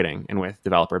marketing and with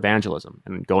developer evangelism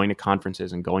and going to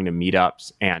conferences and going to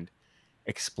meetups and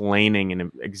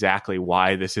explaining exactly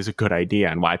why this is a good idea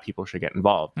and why people should get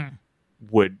involved.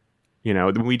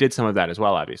 We did some of that as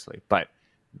well, obviously, but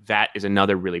that is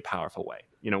another really powerful way.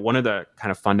 One of the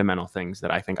kind of fundamental things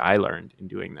that I think I learned in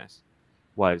doing this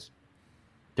was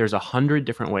there's 100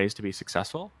 different ways to be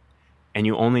successful, and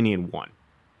you only need one.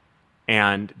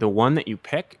 And the one that you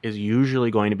pick is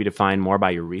usually going to be defined more by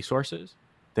your resources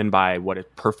than by what is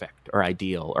perfect or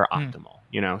ideal or optimal.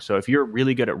 So if you're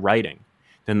really good at writing,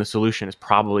 then the solution is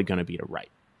probably going to be to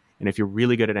write. And if you're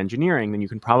really good at engineering, then you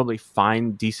can probably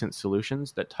find decent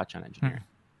solutions that touch on engineering.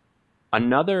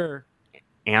 Another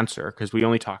answer, because we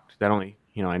only talked that only,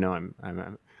 I know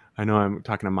I'm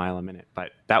talking a mile a minute,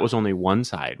 but that was only one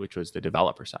side, which was the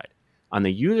developer side. On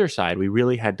the user side, we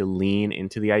really had to lean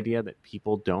into the idea that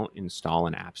people don't install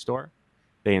an app store,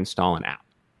 they install an app.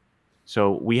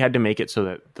 So we had to make it so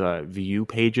that the view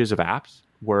pages of apps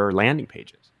were landing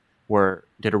pages,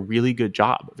 did a really good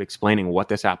job of explaining what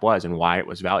this app was and why it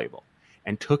was valuable,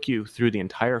 and took you through the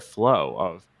entire flow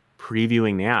of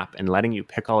previewing the app and letting you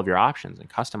pick all of your options and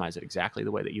customize it exactly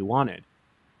the way that you wanted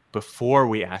before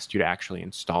we asked you to actually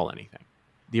install anything.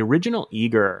 The original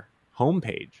Eager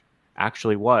homepage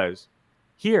actually was,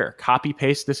 here, copy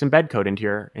paste this embed code into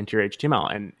your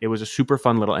HTML. And it was a super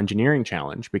fun little engineering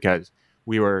challenge because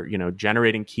we were,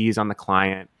 generating keys on the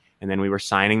client, and then we were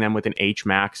signing them with an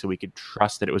HMAC so we could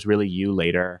trust that it was really you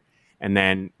later. And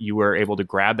then you were able to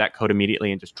grab that code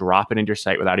immediately and just drop it into your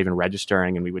site without even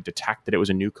registering. And we would detect that it was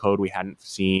a new code we hadn't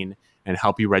seen and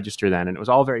help you register then. And it was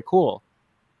all very cool,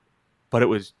 but it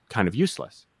was kind of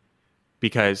useless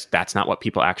because that's not what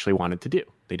people actually wanted to do.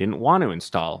 They didn't want to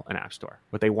install an app store.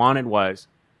 What they wanted was,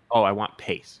 I want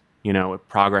pace, a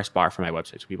progress bar for my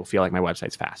website so people feel like my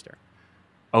website's faster.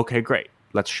 Okay, great.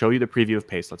 Let's show you the preview of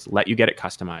pace. Let's let you get it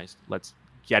customized. Let's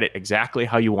get it exactly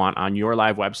how you want on your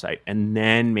live website. And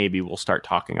then maybe we'll start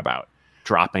talking about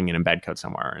dropping an embed code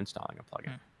somewhere or installing a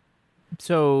plugin.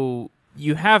 So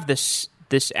you have this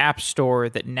app store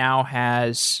that now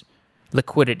has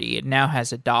liquidity. It now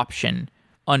has adoption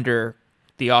under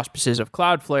the auspices of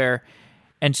Cloudflare.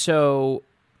 And so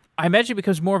I imagine it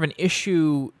becomes more of an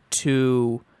issue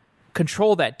to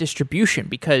control that distribution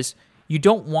because you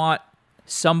don't want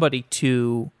somebody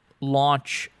to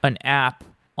launch an app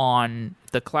on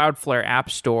the Cloudflare App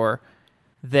Store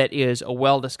that is a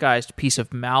well-disguised piece of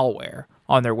malware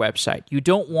on their website. You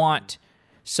don't want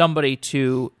somebody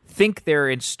to think they're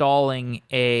installing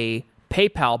a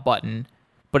PayPal button,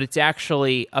 but it's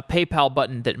actually a PayPal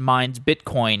button that mines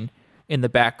Bitcoin in the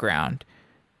background.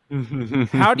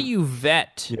 How do you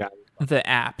vet the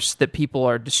apps that people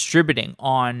are distributing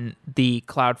on the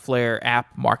Cloudflare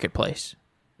app marketplace?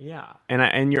 Yeah,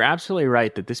 and you're absolutely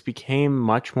right that this became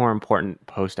much more important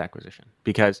post-acquisition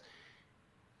because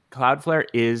Cloudflare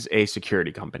is a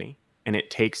security company and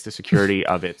it takes the security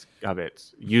of its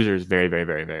users very, very,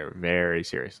 very, very, very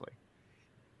seriously.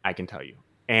 I can tell you.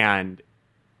 And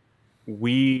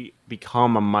we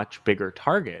become a much bigger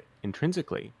target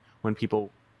intrinsically when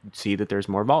people see that there's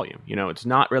more volume. It's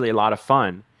not really a lot of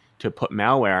fun to put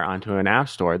malware onto an app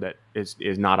store that is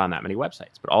not on that many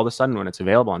websites. But all of a sudden, when it's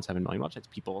available on 7 million websites,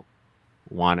 people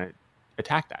want to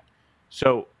attack that.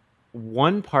 So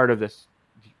one part of this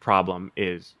problem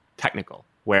is technical,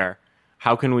 where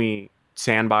how can we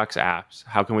sandbox apps?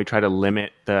 How can we try to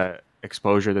limit the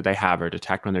exposure that they have or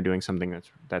detect when they're doing something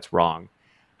that's wrong?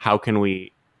 How can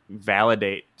we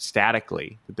validate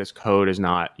statically that this code is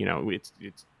not, it's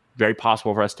very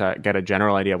possible for us to get a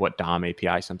general idea of what DOM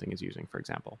API something is using, for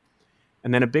example.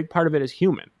 And then a big part of it is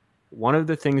human. One of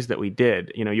the things that we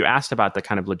did, you asked about the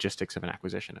kind of logistics of an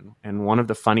acquisition. And one of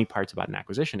the funny parts about an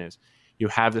acquisition is you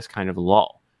have this kind of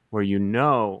lull where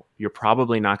you're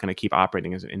probably not going to keep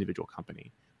operating as an individual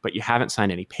company, but you haven't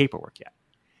signed any paperwork yet.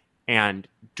 And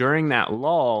during that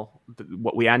lull,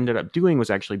 what we ended up doing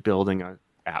was actually building a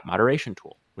app moderation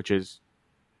tool, which is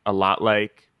a lot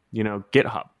like,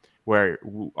 GitHub, where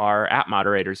our app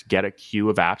moderators get a queue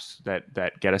of apps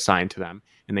that get assigned to them,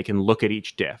 and they can look at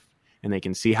each diff, and they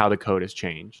can see how the code has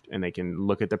changed, and they can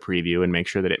look at the preview and make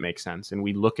sure that it makes sense. And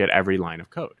we look at every line of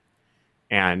code,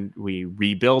 and we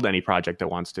rebuild any project that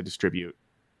wants to distribute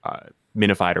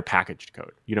minified or packaged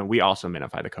code. We also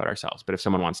minify the code ourselves, but if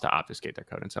someone wants to obfuscate their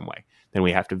code in some way, then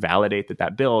we have to validate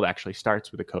that build actually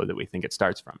starts with the code that we think it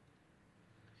starts from.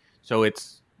 So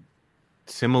it's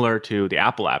similar to the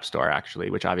Apple App Store, actually,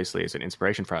 which obviously is an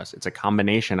inspiration for us. It's a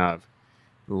combination of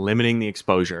limiting the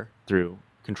exposure through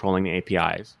controlling the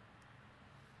APIs,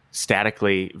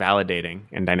 statically validating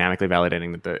and dynamically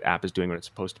validating that the app is doing what it's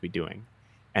supposed to be doing,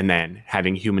 and then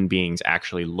having human beings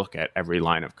actually look at every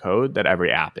line of code that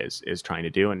every app is trying to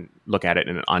do and look at it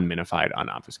in an unminified,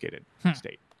 unobfuscated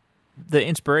state. The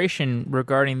inspiration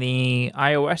regarding the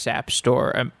iOS App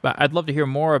Store, I'd love to hear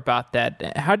more about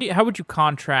that. How would you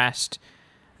contrast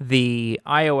the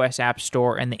iOS App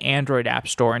Store and the Android App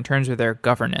Store in terms of their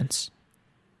governance?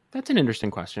 That's an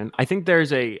interesting question. I think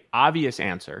there's a obvious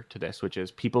answer to this, which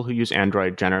is people who use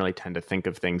Android generally tend to think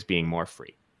of things being more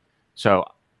free. So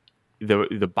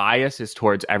the bias is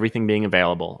towards everything being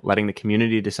available, letting the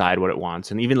community decide what it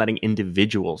wants, and even letting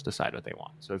individuals decide what they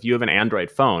want. So if you have an Android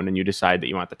phone and you decide that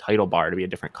you want the title bar to be a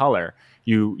different color,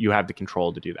 you have the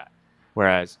control to do that.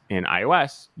 Whereas in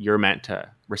iOS, you're meant to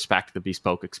respect the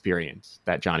bespoke experience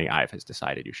that Johnny Ive has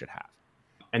decided you should have.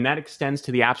 And that extends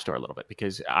to the App Store a little bit,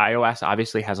 because iOS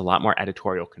obviously has a lot more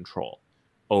editorial control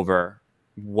over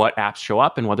what apps show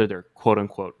up and whether they're quote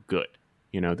unquote good.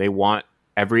 They want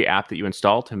every app that you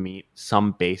install to meet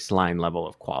some baseline level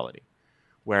of quality.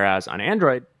 Whereas on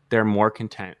Android, they're more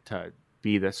content to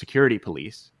be the security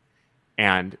police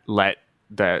and let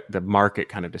the market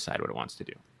kind of decide what it wants to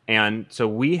do. And so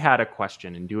we had a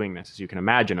question in doing this, as you can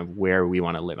imagine, of where we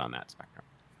want to live on that spectrum.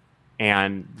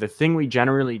 And the thing we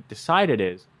generally decided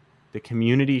is the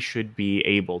community should be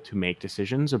able to make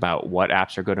decisions about what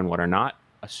apps are good and what are not,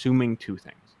 assuming two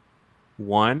things.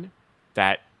 One,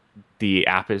 that the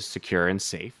app is secure and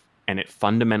safe, and it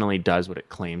fundamentally does what it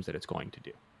claims that it's going to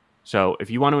do. So if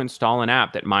you want to install an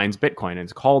app that mines Bitcoin and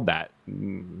it's called that,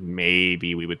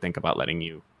 maybe we would think about letting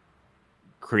you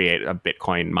create a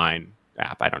Bitcoin mine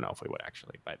app. I don't know if we would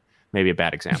actually, but maybe a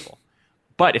bad example.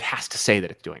 But it has to say that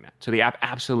it's doing that. So the app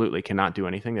absolutely cannot do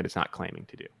anything that it's not claiming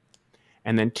to do.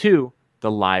 And then two,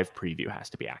 the live preview has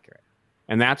to be accurate.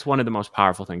 And that's one of the most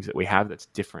powerful things that we have that's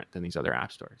different than these other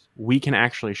app stores. We can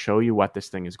actually show you what this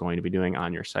thing is going to be doing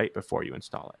on your site before you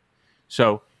install it.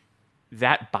 So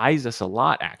that buys us a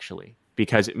lot, actually,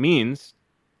 because it means,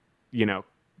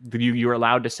 you're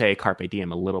allowed to say carpe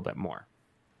diem a little bit more.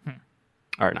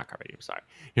 Or not carpe diem, sorry.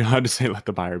 You're allowed to say let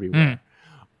the buyer beware.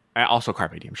 Also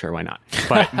carpe diem, sure, why not?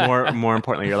 But more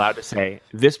importantly, you're allowed to say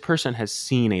this person has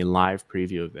seen a live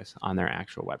preview of this on their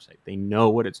actual website. They know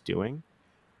what it's doing.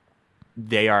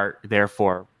 They are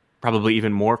therefore probably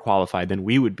even more qualified than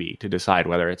we would be to decide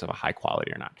whether it's of a high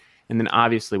quality or not. And then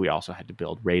obviously we also had to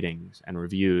build ratings and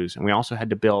reviews, and we also had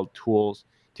to build tools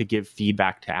to give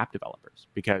feedback to app developers,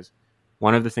 because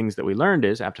one of the things that we learned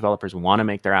is app developers want to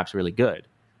make their apps really good,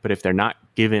 but if they're not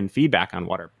given feedback on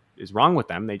what is wrong with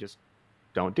them, they just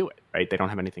don't do it, right? They don't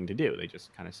have anything to do. They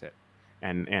just kind of sit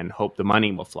and hope the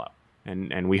money will flow.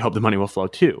 And we hope the money will flow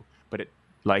too. But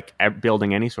like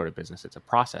building any sort of business, it's a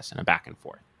process and a back and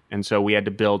forth. And so we had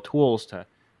to build tools to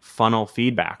funnel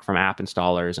feedback from app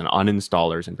installers and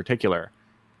uninstallers in particular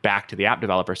back to the app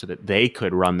developer so that they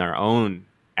could run their own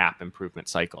app improvement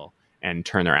cycle and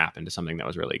turn their app into something that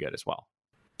was really good as well.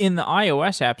 In the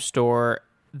iOS App Store,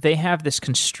 they have this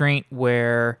constraint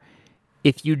where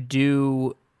if you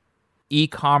do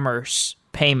e-commerce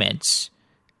payments,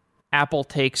 Apple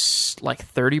takes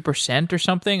like 30% or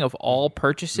something of all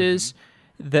purchases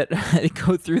that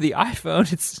go through the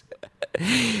iPhone.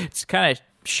 It's kind of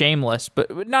shameless,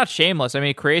 but not shameless. I mean,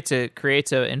 it creates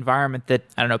a environment that,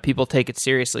 I don't know, people take it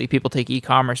seriously. People take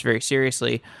e-commerce very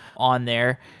seriously on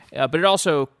there, but it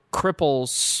also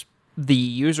cripples the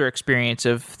user experience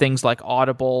of things like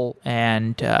Audible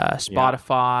and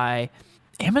Spotify.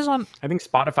 Yeah. Amazon, I think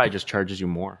Spotify just charges you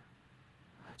more.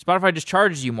 Spotify just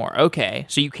charges you more. Okay,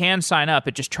 so you can sign up;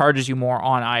 it just charges you more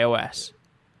on iOS.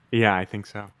 Yeah, I think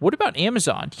so. What about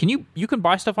Amazon? You can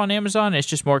buy stuff on Amazon, and it's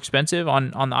just more expensive on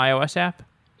the iOS app?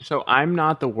 So I'm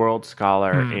not the world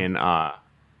scholar in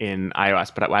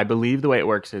iOS, but I believe the way it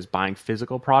works is buying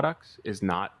physical products is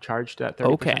not charged at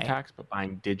 30% tax, but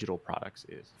buying digital products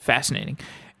is. Fascinating.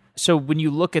 So when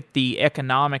you look at the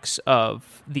economics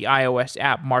of the iOS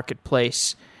app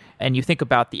marketplace and you think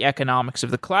about the economics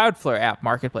of the Cloudflare app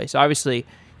marketplace, obviously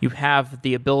you have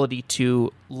the ability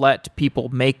to let people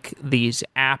make these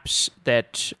apps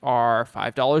that are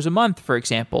 $5 a month, for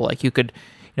example. Like you could,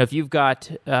 if you've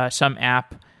got some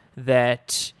app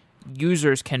that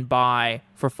users can buy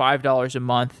for $5 a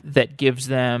month that gives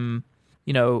them,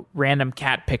 random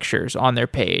cat pictures on their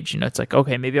page. It's like,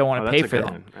 okay, maybe I want to pay for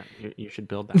that. One. You should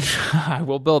build that. I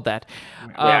will build that.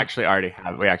 We actually already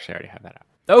have that app.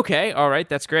 Okay, all right,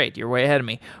 that's great. You're way ahead of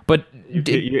me. But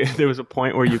there was a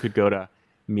point where you could go to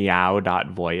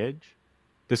meow.voyage.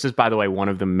 This is, by the way, one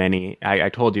of the many. I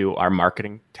told you our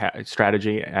marketing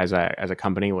strategy as a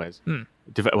company was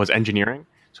engineering.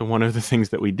 So one of the things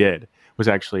that we did was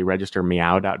actually register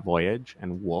meow.voyage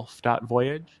and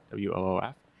wolf.voyage,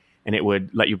 WOOF, and it would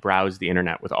let you browse the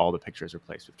internet with all the pictures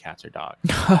replaced with cats or dogs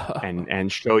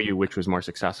and show you which was more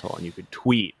successful. And you could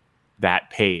tweet that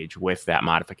page with that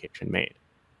modification made.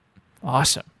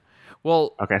 Awesome.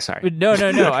 Well, Okay, sorry. no.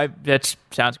 That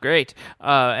sounds great,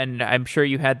 and I'm sure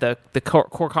you had the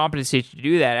core competency to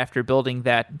do that after building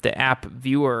the app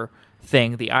viewer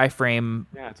thing, the iframe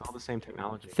Yeah, it's all the same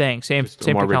technology. thing, same Just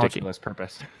a more technology. ridiculous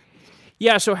purpose.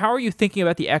 Yeah. So, how are you thinking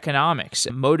about the economics,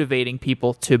 motivating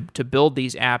people to build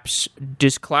these apps?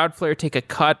 Does Cloudflare take a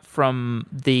cut from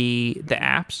the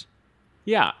apps?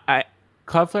 Yeah,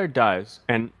 Cloudflare does,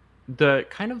 and the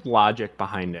kind of logic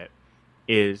behind it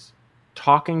is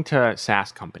talking to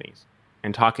SaaS companies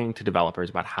and talking to developers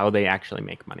about how they actually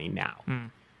make money now.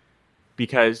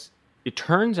 Because it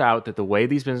turns out that the way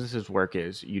these businesses work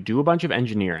is you do a bunch of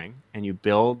engineering and you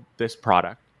build this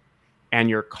product, and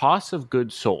your cost of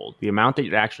goods sold, the amount that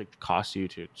it actually costs you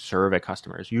to serve a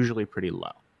customer, is usually pretty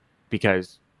low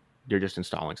because you're just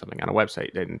installing something on a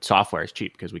website, and software is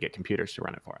cheap because we get computers to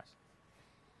run it for us.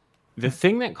 The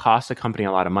thing that costs a company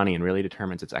a lot of money and really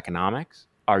determines its economics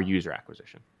are user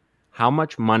acquisition. How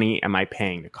much money am I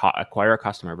paying to acquire a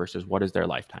customer versus what is their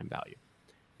lifetime value?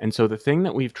 And so the thing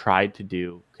that we've tried to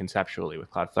do conceptually with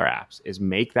Cloudflare apps is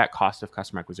make that cost of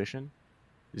customer acquisition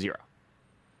zero.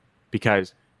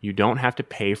 Because you don't have to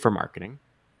pay for marketing.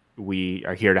 We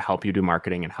are here to help you do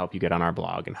marketing and help you get on our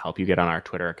blog and help you get on our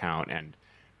Twitter account and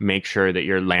make sure that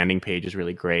your landing page is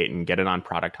really great and get it on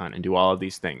Product Hunt and do all of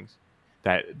these things.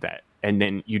 And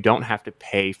then you don't have to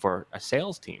pay for a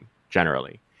sales team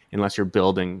generally, unless you're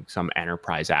building some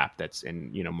enterprise app that's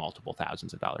in multiple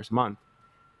thousands of dollars a month,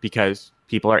 because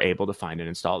people are able to find and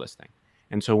install this thing.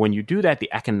 And so when you do that,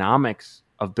 the economics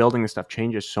of building this stuff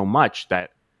changes so much that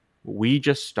we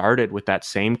just started with that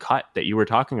same cut that you were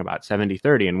talking about,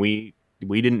 70-30, and we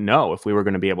didn't know if we were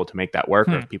going to be able to make that work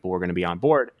or if people were going to be on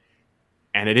board.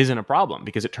 And it isn't a problem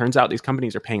because it turns out these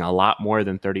companies are paying a lot more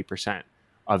than 30%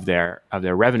 of their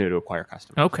revenue to acquire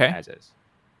customers. Okay. As is.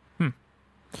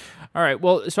 All right.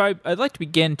 Well, so I'd like to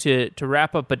begin to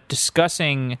wrap up, but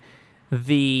discussing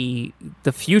the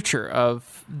future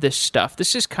of this stuff.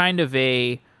 This is kind of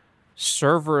a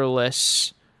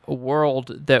serverless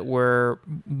world that we're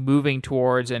moving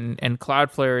towards, and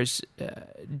Cloudflare is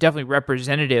definitely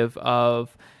representative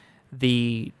of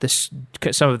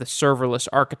some of the serverless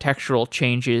architectural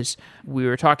changes. We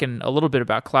were talking a little bit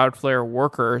about Cloudflare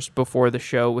Workers before the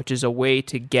show, which is a way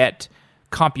to get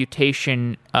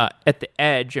computation at the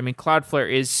edge. I mean,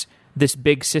 Cloudflare is this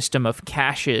big system of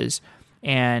caches,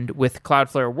 and with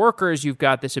Cloudflare Workers, you've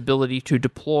got this ability to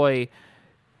deploy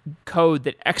code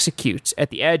that executes at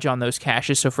the edge on those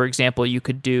caches. So, for example, you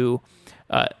could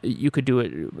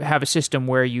have a system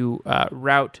where you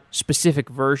route specific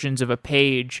versions of a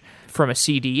page from a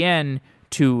CDN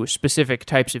to specific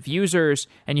types of users,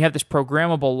 and you have this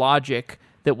programmable logic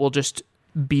that will just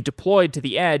be deployed to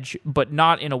the edge, but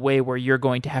not in a way where you're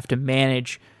going to have to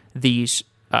manage these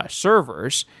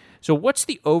servers. So what's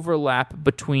the overlap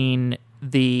between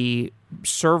the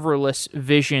serverless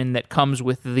vision that comes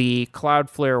with the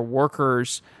Cloudflare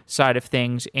Workers side of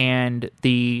things and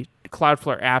the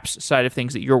Cloudflare apps side of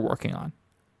things that you're working on?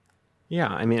 Yeah,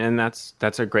 I mean, and that's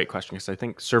a great question, because I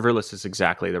think serverless is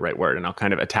exactly the right word, and I'll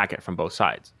kind of attack it from both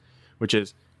sides, which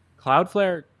is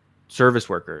Cloudflare service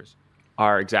workers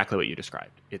are exactly what you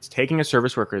described. It's taking a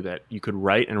service worker that you could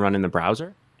write and run in the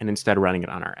browser and instead running it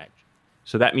on our edge.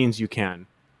 So that means you can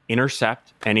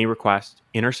intercept any request,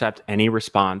 intercept any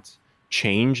response,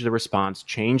 change the response,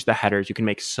 change the headers. You can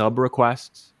make sub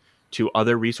requests to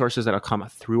other resources that'll come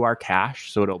through our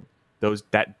cache. So those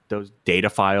data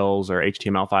files or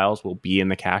HTML files will be in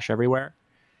the cache everywhere,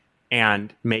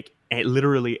 and make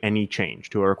literally any change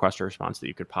to a request or response that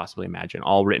you could possibly imagine,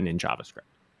 all written in JavaScript.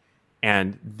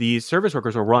 And these service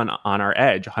workers will run on our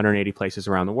edge 180 places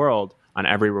around the world on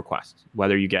every request,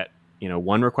 whether you get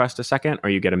one request a second or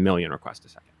you get 1 million requests a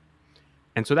second.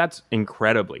 And so that's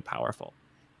incredibly powerful.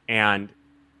 And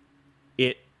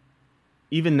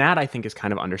even that, I think, is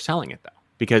kind of underselling it, though,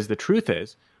 because the truth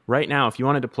is, right now, if you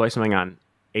want to deploy something on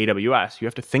AWS, you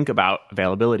have to think about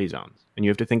availability zones, and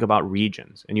you have to think about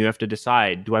regions, and you have to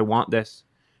decide, do I want this?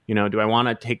 Do I want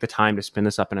to take the time to spin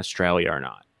this up in Australia or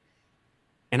not?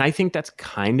 And I think that's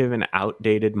kind of an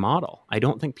outdated model. I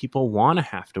don't think people want to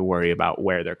have to worry about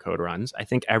where their code runs. I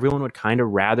think everyone would kind of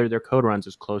rather their code runs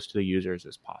as close to the users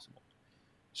as possible.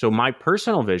 So my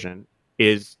personal vision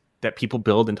is that people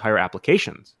build entire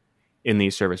applications in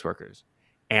these service workers,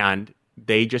 and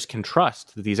they just can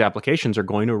trust that these applications are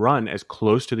going to run as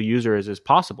close to the user as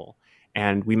possible.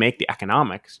 And we make the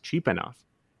economics cheap enough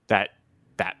that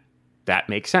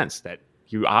makes sense, that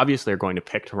you obviously are going to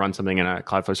pick to run something in a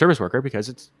Cloudflare service worker because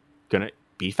it's going to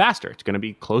be faster. It's going to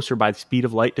be closer by the speed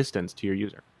of light distance to your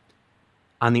user.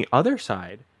 On the other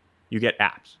side, you get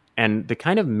apps. And the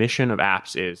kind of mission of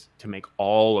apps is to make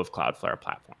all of Cloudflare a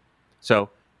platform. So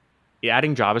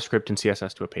adding JavaScript and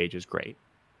CSS to a page is great.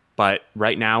 But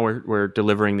right now we're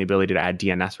delivering the ability to add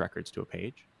DNS records to a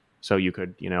page. So you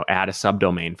could, add a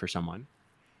subdomain for someone.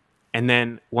 And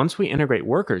then once we integrate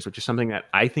workers, which is something that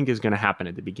I think is going to happen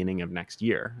at the beginning of next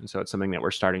year, and so it's something that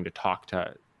we're starting to talk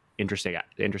to interested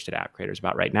app creators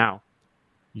about right now,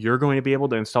 you're going to be able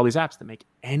to install these apps that make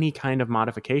any kind of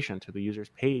modification to the user's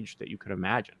page that you could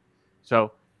imagine.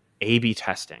 So A/B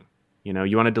testing, you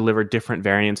want to deliver different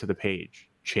variants of the page,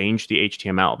 change the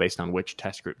HTML based on which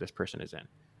test group this person is in.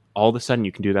 All of a sudden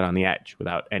you can do that on the edge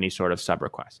without any sort of sub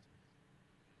request.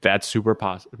 That's super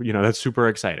that's super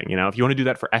exciting. If you want to do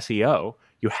that for SEO,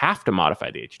 you have to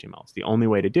modify the HTML. It's the only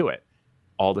way to do it.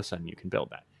 All of a sudden you can build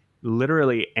that.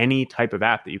 Literally any type of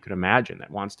app that you could imagine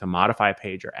that wants to modify a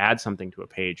page or add something to a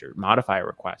page or modify a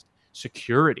request.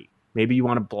 Security. Maybe you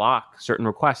want to block certain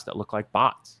requests that look like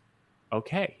bots.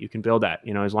 Okay, you can build that,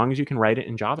 as long as you can write it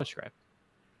in JavaScript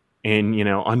in,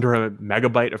 under a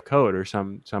megabyte of code or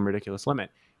some ridiculous limit.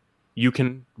 You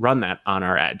can run that on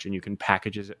our edge, and you can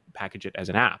package it as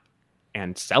an app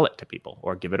and sell it to people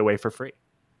or give it away for free.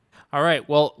 All right.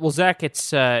 Well, Zach,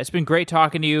 it's been great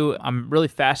talking to you. I'm really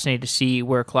fascinated to see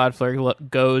where Cloudflare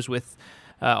goes with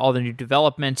all the new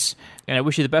developments, and I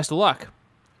wish you the best of luck.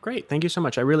 Great. Thank you so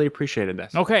much. I really appreciated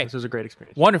this. Okay. This was a great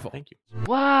experience. Wonderful. Thank you.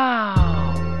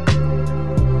 Wow.